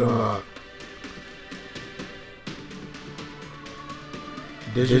badge unlocked.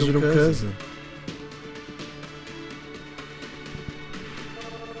 Digital cousin.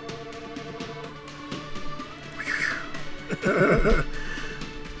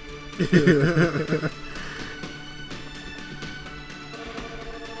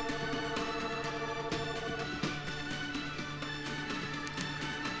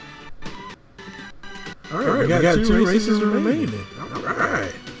 Alright, we got two races remaining.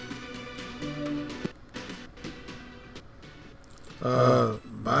 Alright.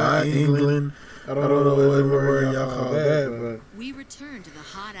 By England. I don't know where y'all call that, but We return to the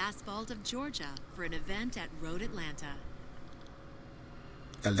hot asphalt of Georgia for an event at Road Atlanta.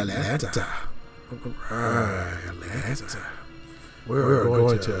 Atlanta. Right, Atlanta. We're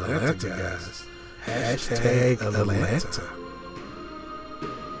going to Atlanta, guys. Hashtag Atlanta.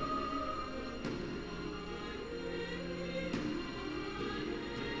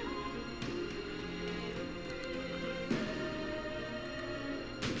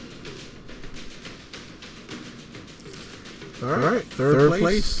 Alright, third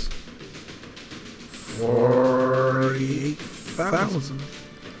place. 48,000.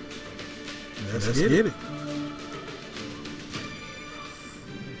 Let's get it.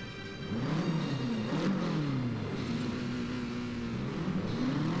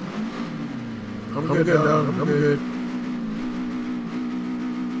 I'm good, dog. I'm good.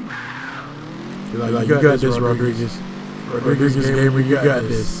 You got this, Rodriguez. RodreguzeGamer, you got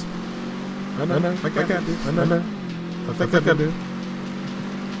this. I know. I got this. I know. I think I do.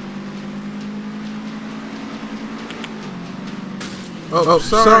 Oh,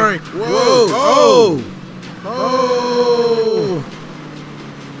 sorry. Whoa. Oh.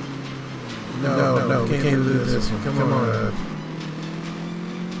 No, we can't do this one. Come on.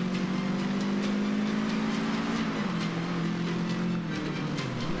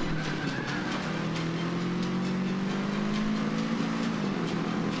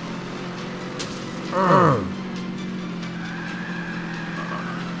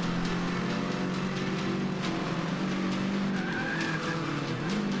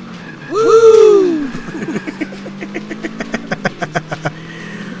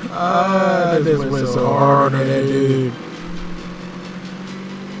 I just went so hard on that dude.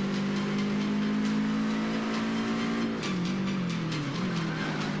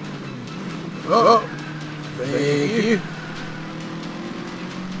 Oh, thank you.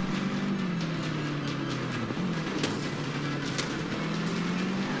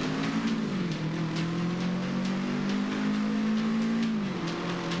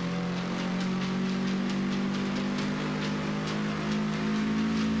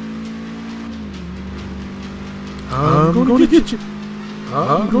 I'm gonna get you.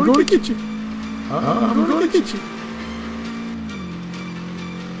 I'm gonna get you. I'm gonna get you.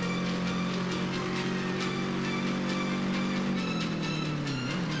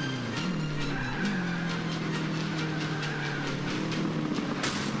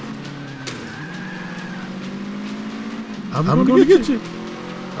 I'm gonna get you.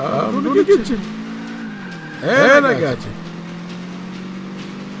 I'm gonna get you. And I got you.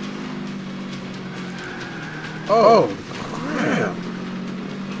 Oh, crap.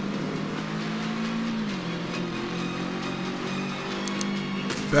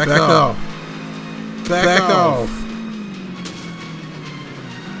 Back off. Back off.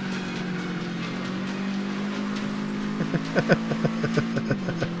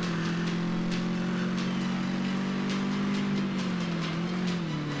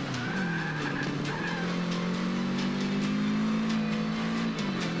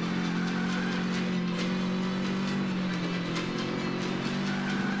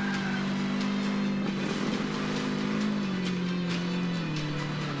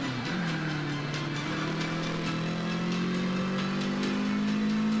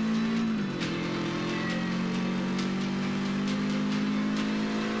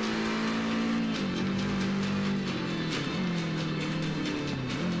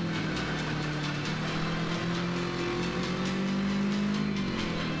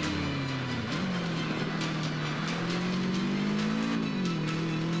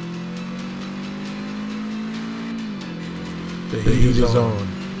 The heat is on.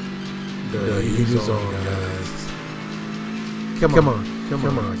 The heat is on, guys. Come on.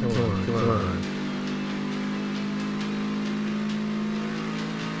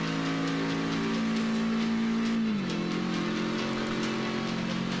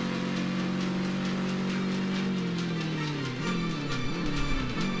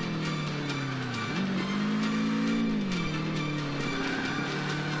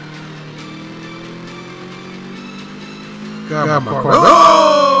 God, my car.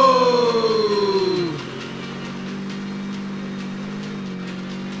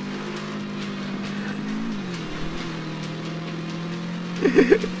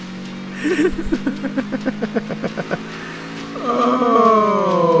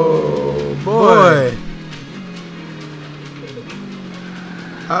 Oh boy.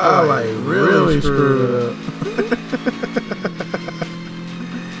 I like really screwed up.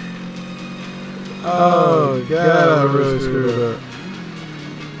 Oh God, I really screwed up.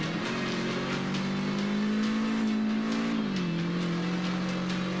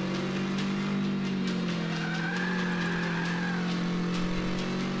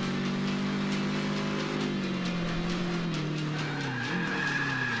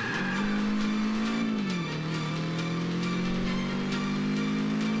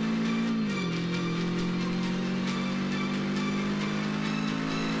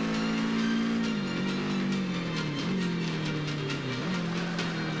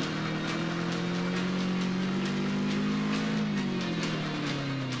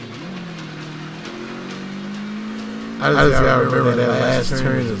 I just gotta remember that last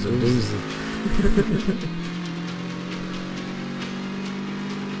turn is a doozy.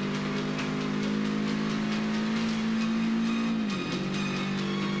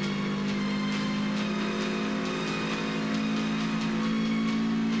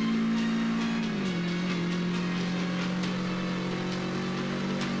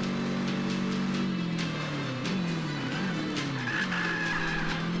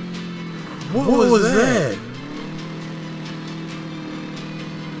 What was that?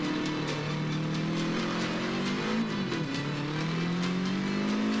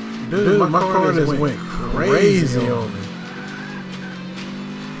 Dude, my car just went crazy on me.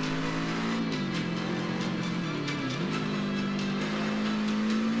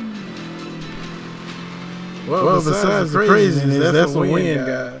 Well, besides the craziness, that's a win,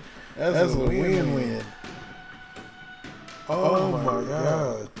 guy. That's a win-win. Oh my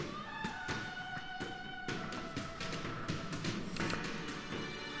God.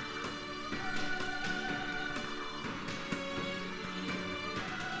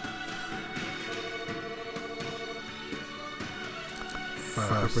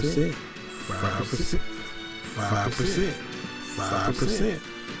 Five percent.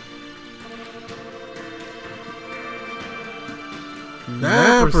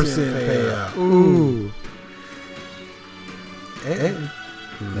 9% payout. Ooh. And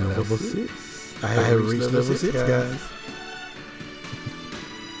level 6. I have reached level 6, guys.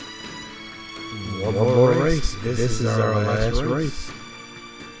 One more race. This is our last race.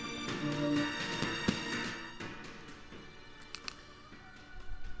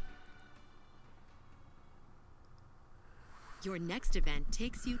 Your next event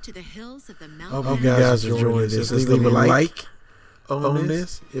takes you to the hills of the I hope mountain. you guys enjoyed this. Leave a like on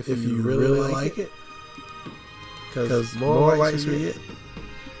this if you really like it. Because more likes we get,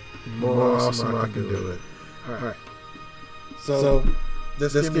 more awesome I can do it. Alright. So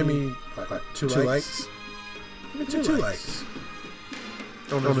just give me like 2 likes. Give me 2 likes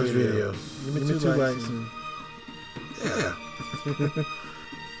on this video. Give me 2 likes. And yeah.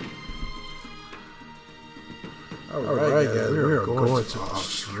 Alright, guys, we are going to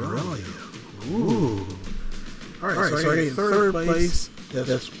Australia. Ooh. Alright, so I get third place.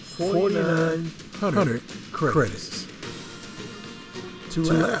 That's 4,900 credits. 2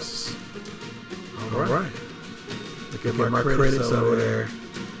 laps. Alright. Look at my credits over there.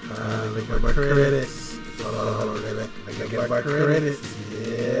 Look at my credits. Hold on, baby. Look at my credits.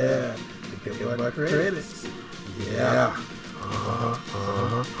 Yeah. Look at my credits. Yeah.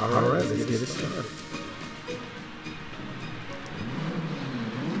 Alright, let's get it started.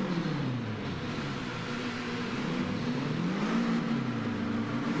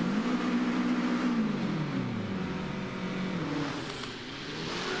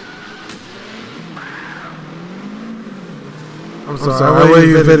 I'm sorry, I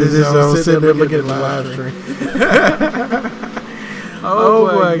you finish this. I was sitting there looking at the live stream. Oh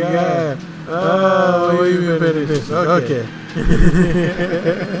my God. Oh, you finish this. Okay.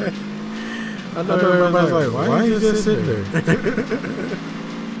 I know everybody's like, why are you just sitting there?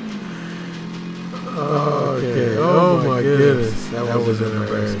 Okay. Oh my goodness. That was an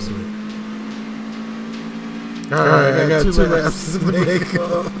embarrassment. Alright, I got 2 laps to make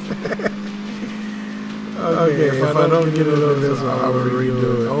up. Okay, if I don't get it on this one, I will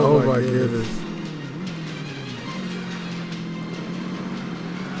redo it. Oh my goodness.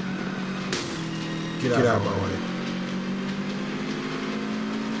 Get out of my way.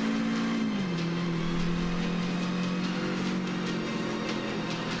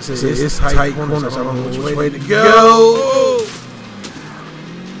 It's tight corners. I don't know which way to go.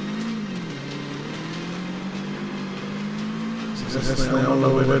 I don't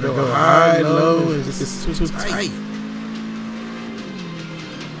know where to go. High, low, it's too tight.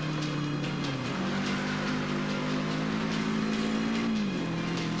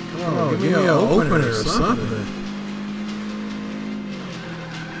 Come on, give me an opener or something.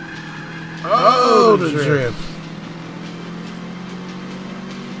 Oh, the drift.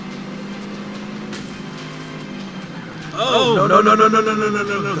 Oh, no.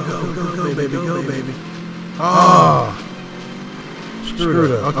 Go, baby, go, baby. Oh.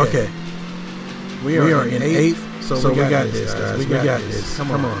 Screwed up. Okay. We are in 8th, so we got this, guys. We got this.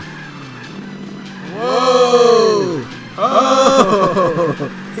 Come on. Whoa! Oh!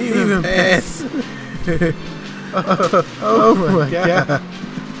 He even passed. Oh my God.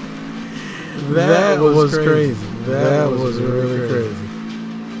 That was crazy. That was really crazy.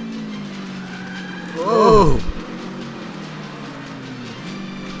 Whoa!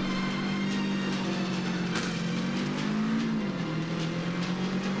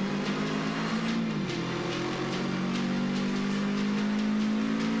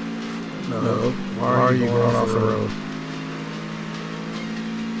 No. Why are you going off the road?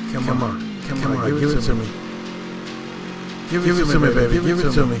 Come on. Give it to me. Give it to me, baby. Give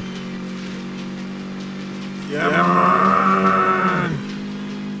it to me. Come on.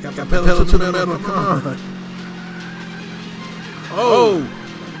 Got the pedal to the metal. Come on. Oh.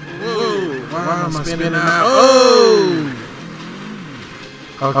 Whoa. Why am I spinning out? Oh.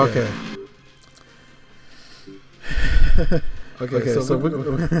 Okay. Okay, so we're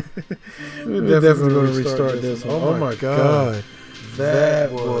definitely going to restart this one. Oh my God.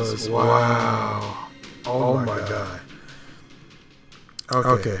 That was wow. Oh my God.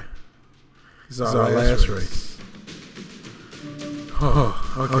 Okay. This is our last race.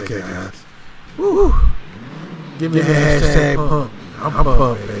 Oh, okay, guys. Woo. Give me a hashtag pump. I'm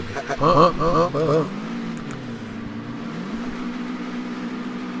pumped, baby. Pump.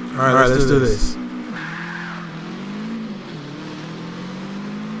 All right, let's do this.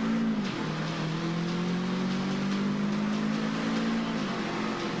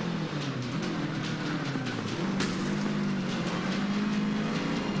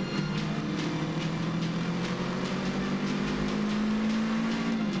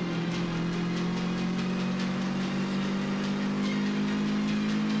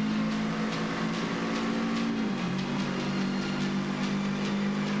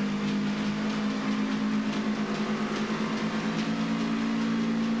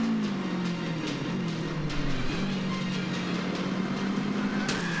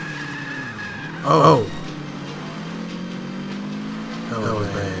 Oh. That was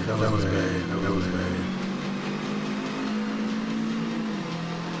bad. That was bad.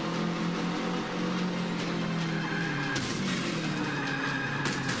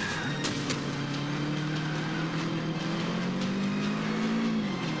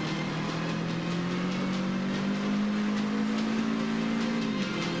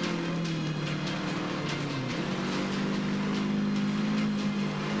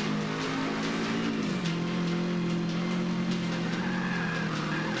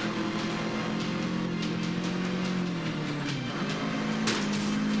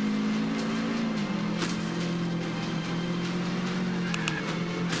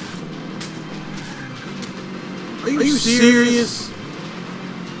 Are you serious?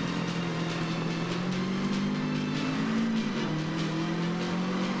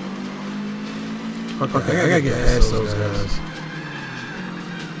 Okay, I gotta get past those guys.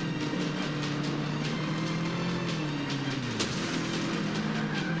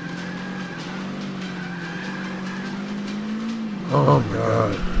 Oh my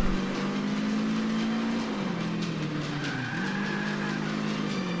God.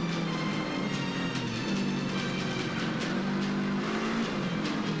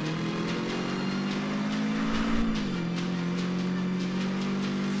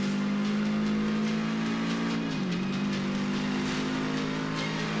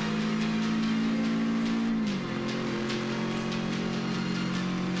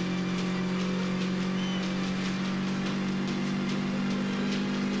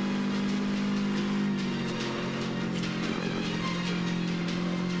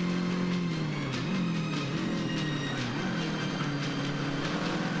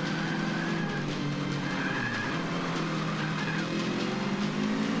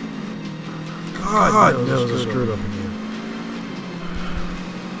 God, no, it's screwed up again.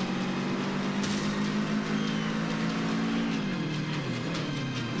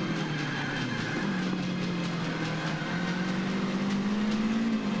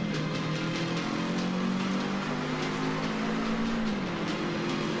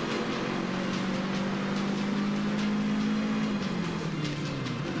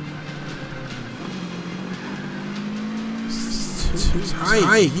 Too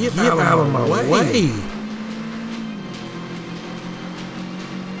tight. Get out of my way.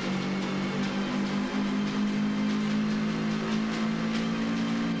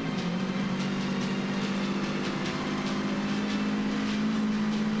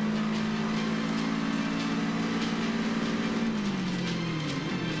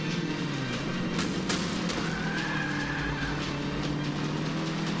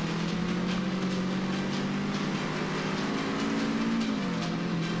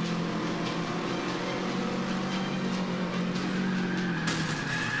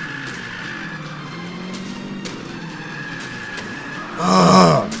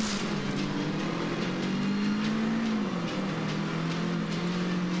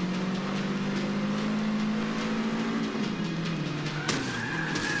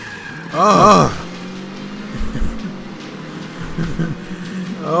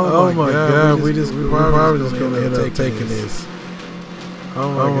 Oh my God, we probably just gonna end up taking this.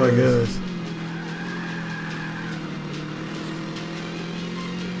 Oh my goodness.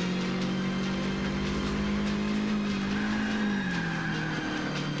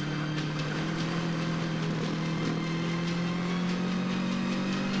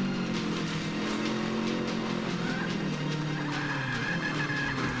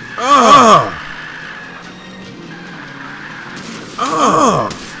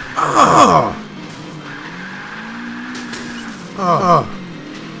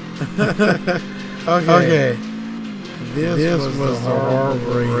 Okay. This was a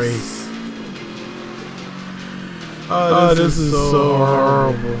horrible race. Oh, this is so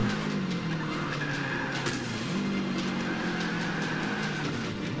horrible.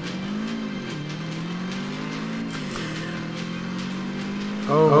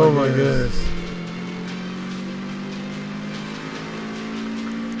 Oh my goodness.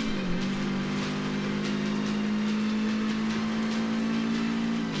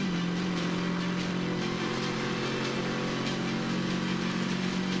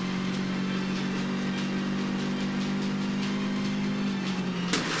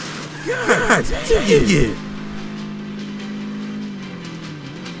 God dang it.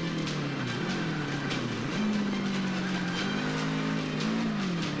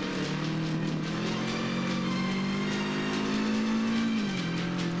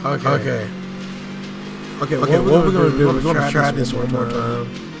 Okay, what we're gonna do? We're gonna try this one more time.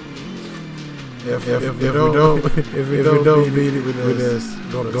 If we don't beat it with this,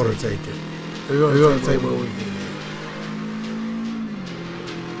 we're gonna take it. We're gonna take what we can get.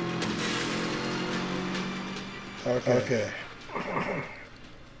 Okay.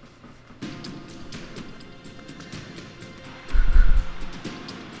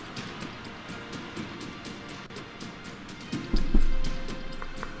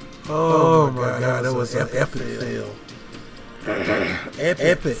 Oh my God, that was an epic fail.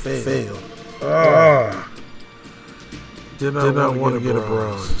 Epic fail. Did not want to get a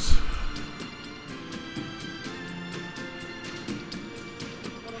bronze.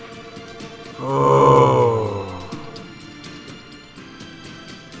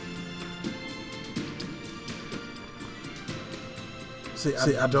 See,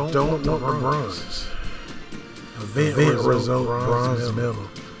 I don't want the bronze. Event result, bronze medal.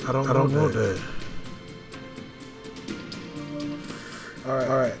 I don't want that. All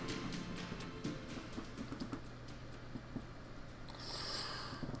right.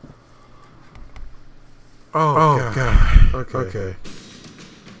 Oh God. Okay.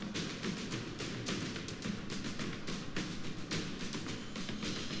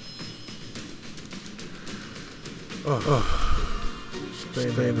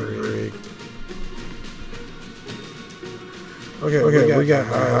 Spin rig. Okay, we got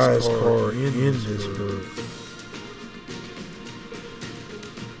the highest score in this group.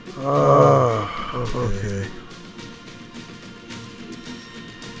 Okay.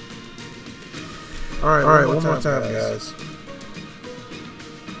 All right, one more time, guys.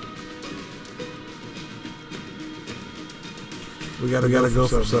 We gotta go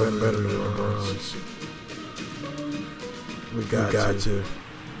for something better than the bronze. We got to.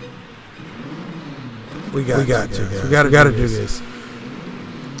 We got to. We gotta do this.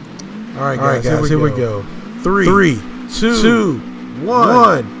 All right, guys. Here we go. 3, 2,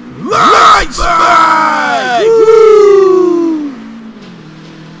 1. Lights back! Woo!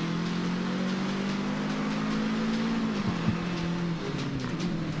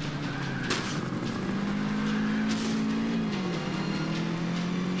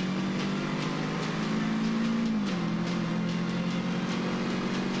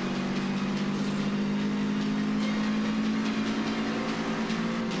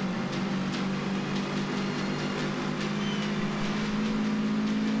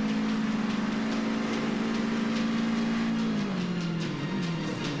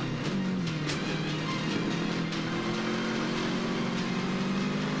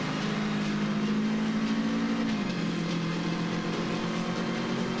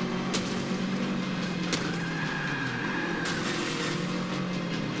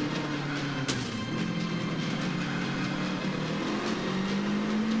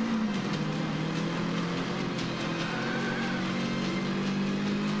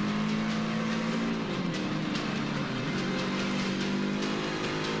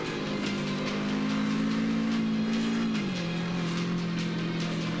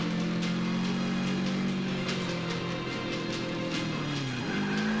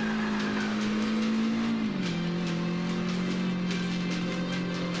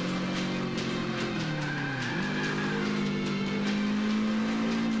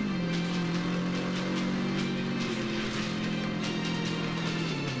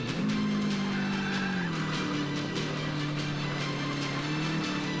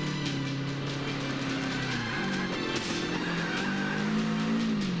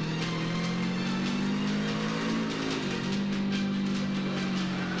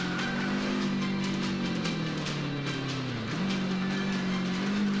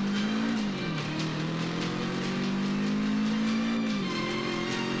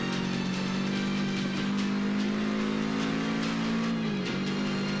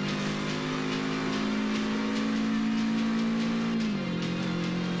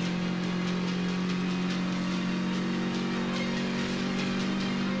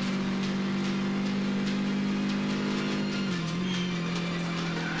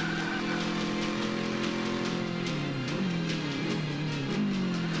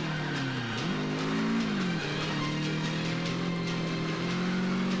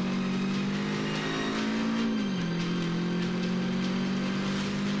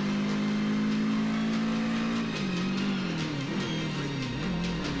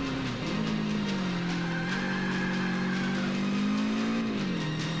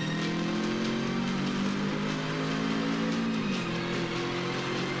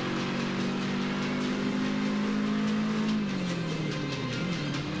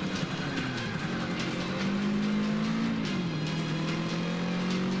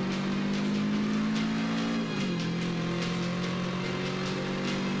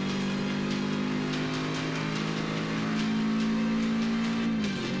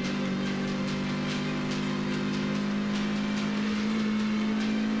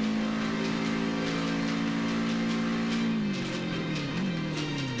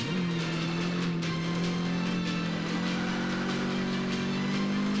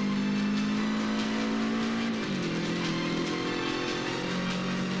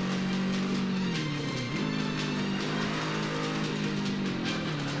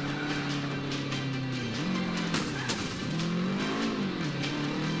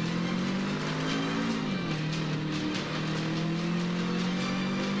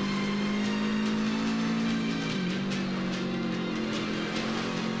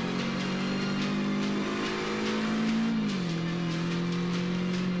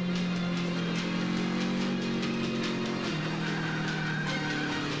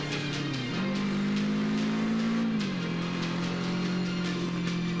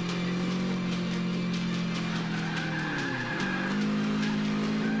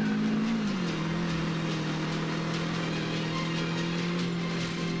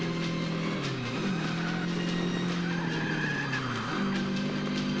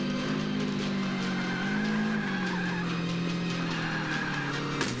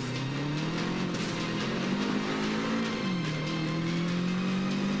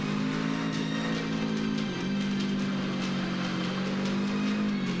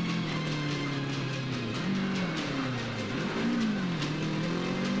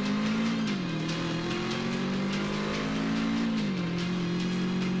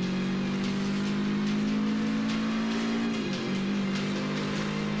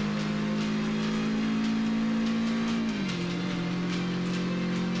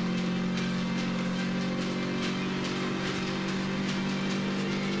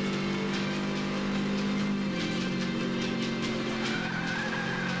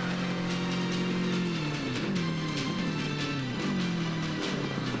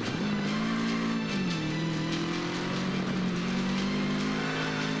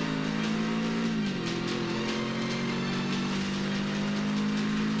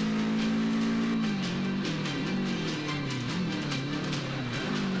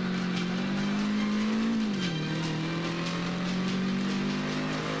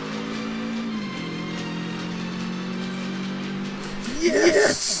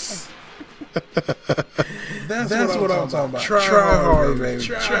 Yes. That's what I'm talking about. Try hard, baby.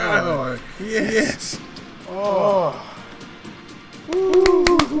 Try hard. Yes. Oh.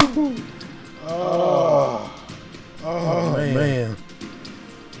 Oh, man.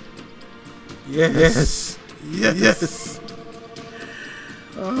 Yes. Yes.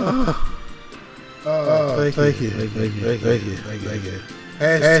 Thank you.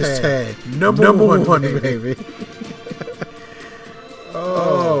 Hashtag number one, baby.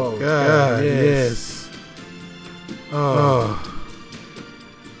 Oh, God, yes. Oh,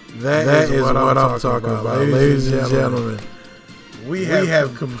 that is what I'm talking about, ladies and gentlemen. We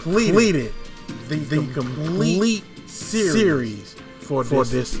have completed the complete series for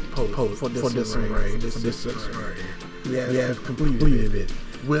this race. We have completed it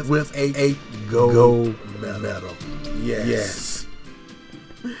with a gold medal. Yes.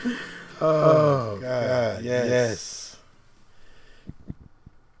 Oh, God, yes.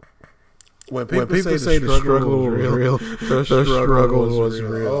 When people say the struggle was real, the struggle was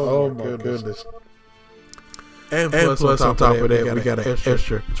real. Oh my goodness. And plus on top of that, we got an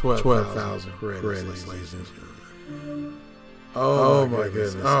extra 12,000 credits, ladies and gentlemen. Oh my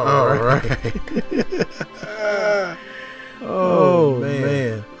goodness. All right. Oh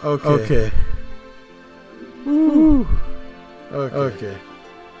man. Okay. Woo. Okay.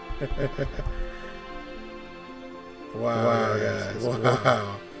 Wow, guys.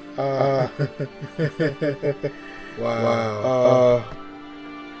 Wow. Wow.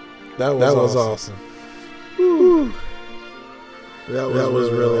 That was awesome. Woo. That was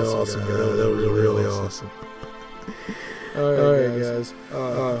really awesome, guys. That was really awesome. All right, guys.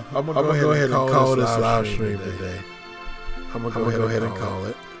 I'm gonna go ahead and call this live stream today. I'm gonna go ahead and call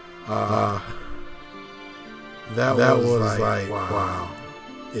it. That was like wow.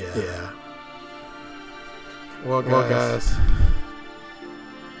 Yeah. Well, guys.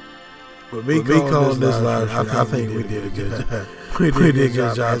 With me calling this live stream, I think we did a good job. We did a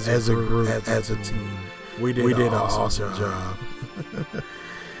good job as a group, as a team. We did an awesome job.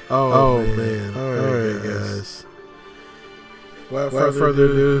 Oh man. All right, guys. Without further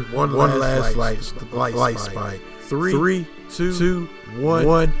ado, one last light spike. 3, 2, 1,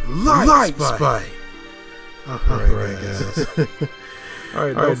 light spike. All right, guys. All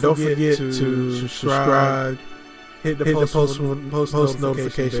right, don't forget to subscribe. Hit the post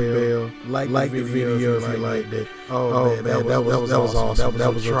notification bell. Like the video if you liked it. Oh man, that was awesome.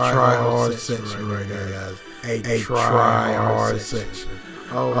 That was a try hard section right there, guys. A try hard section.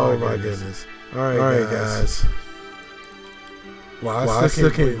 Oh my goodness. All right, guys. Wow, I still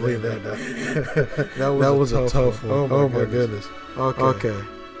can't believe that. That was a tough one. Oh my goodness. Okay.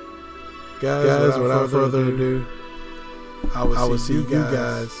 Guys, without further ado, I will see you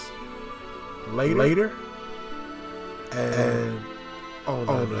guys later. And on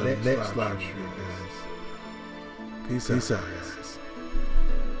the next live stream, guys. Peace out, guys.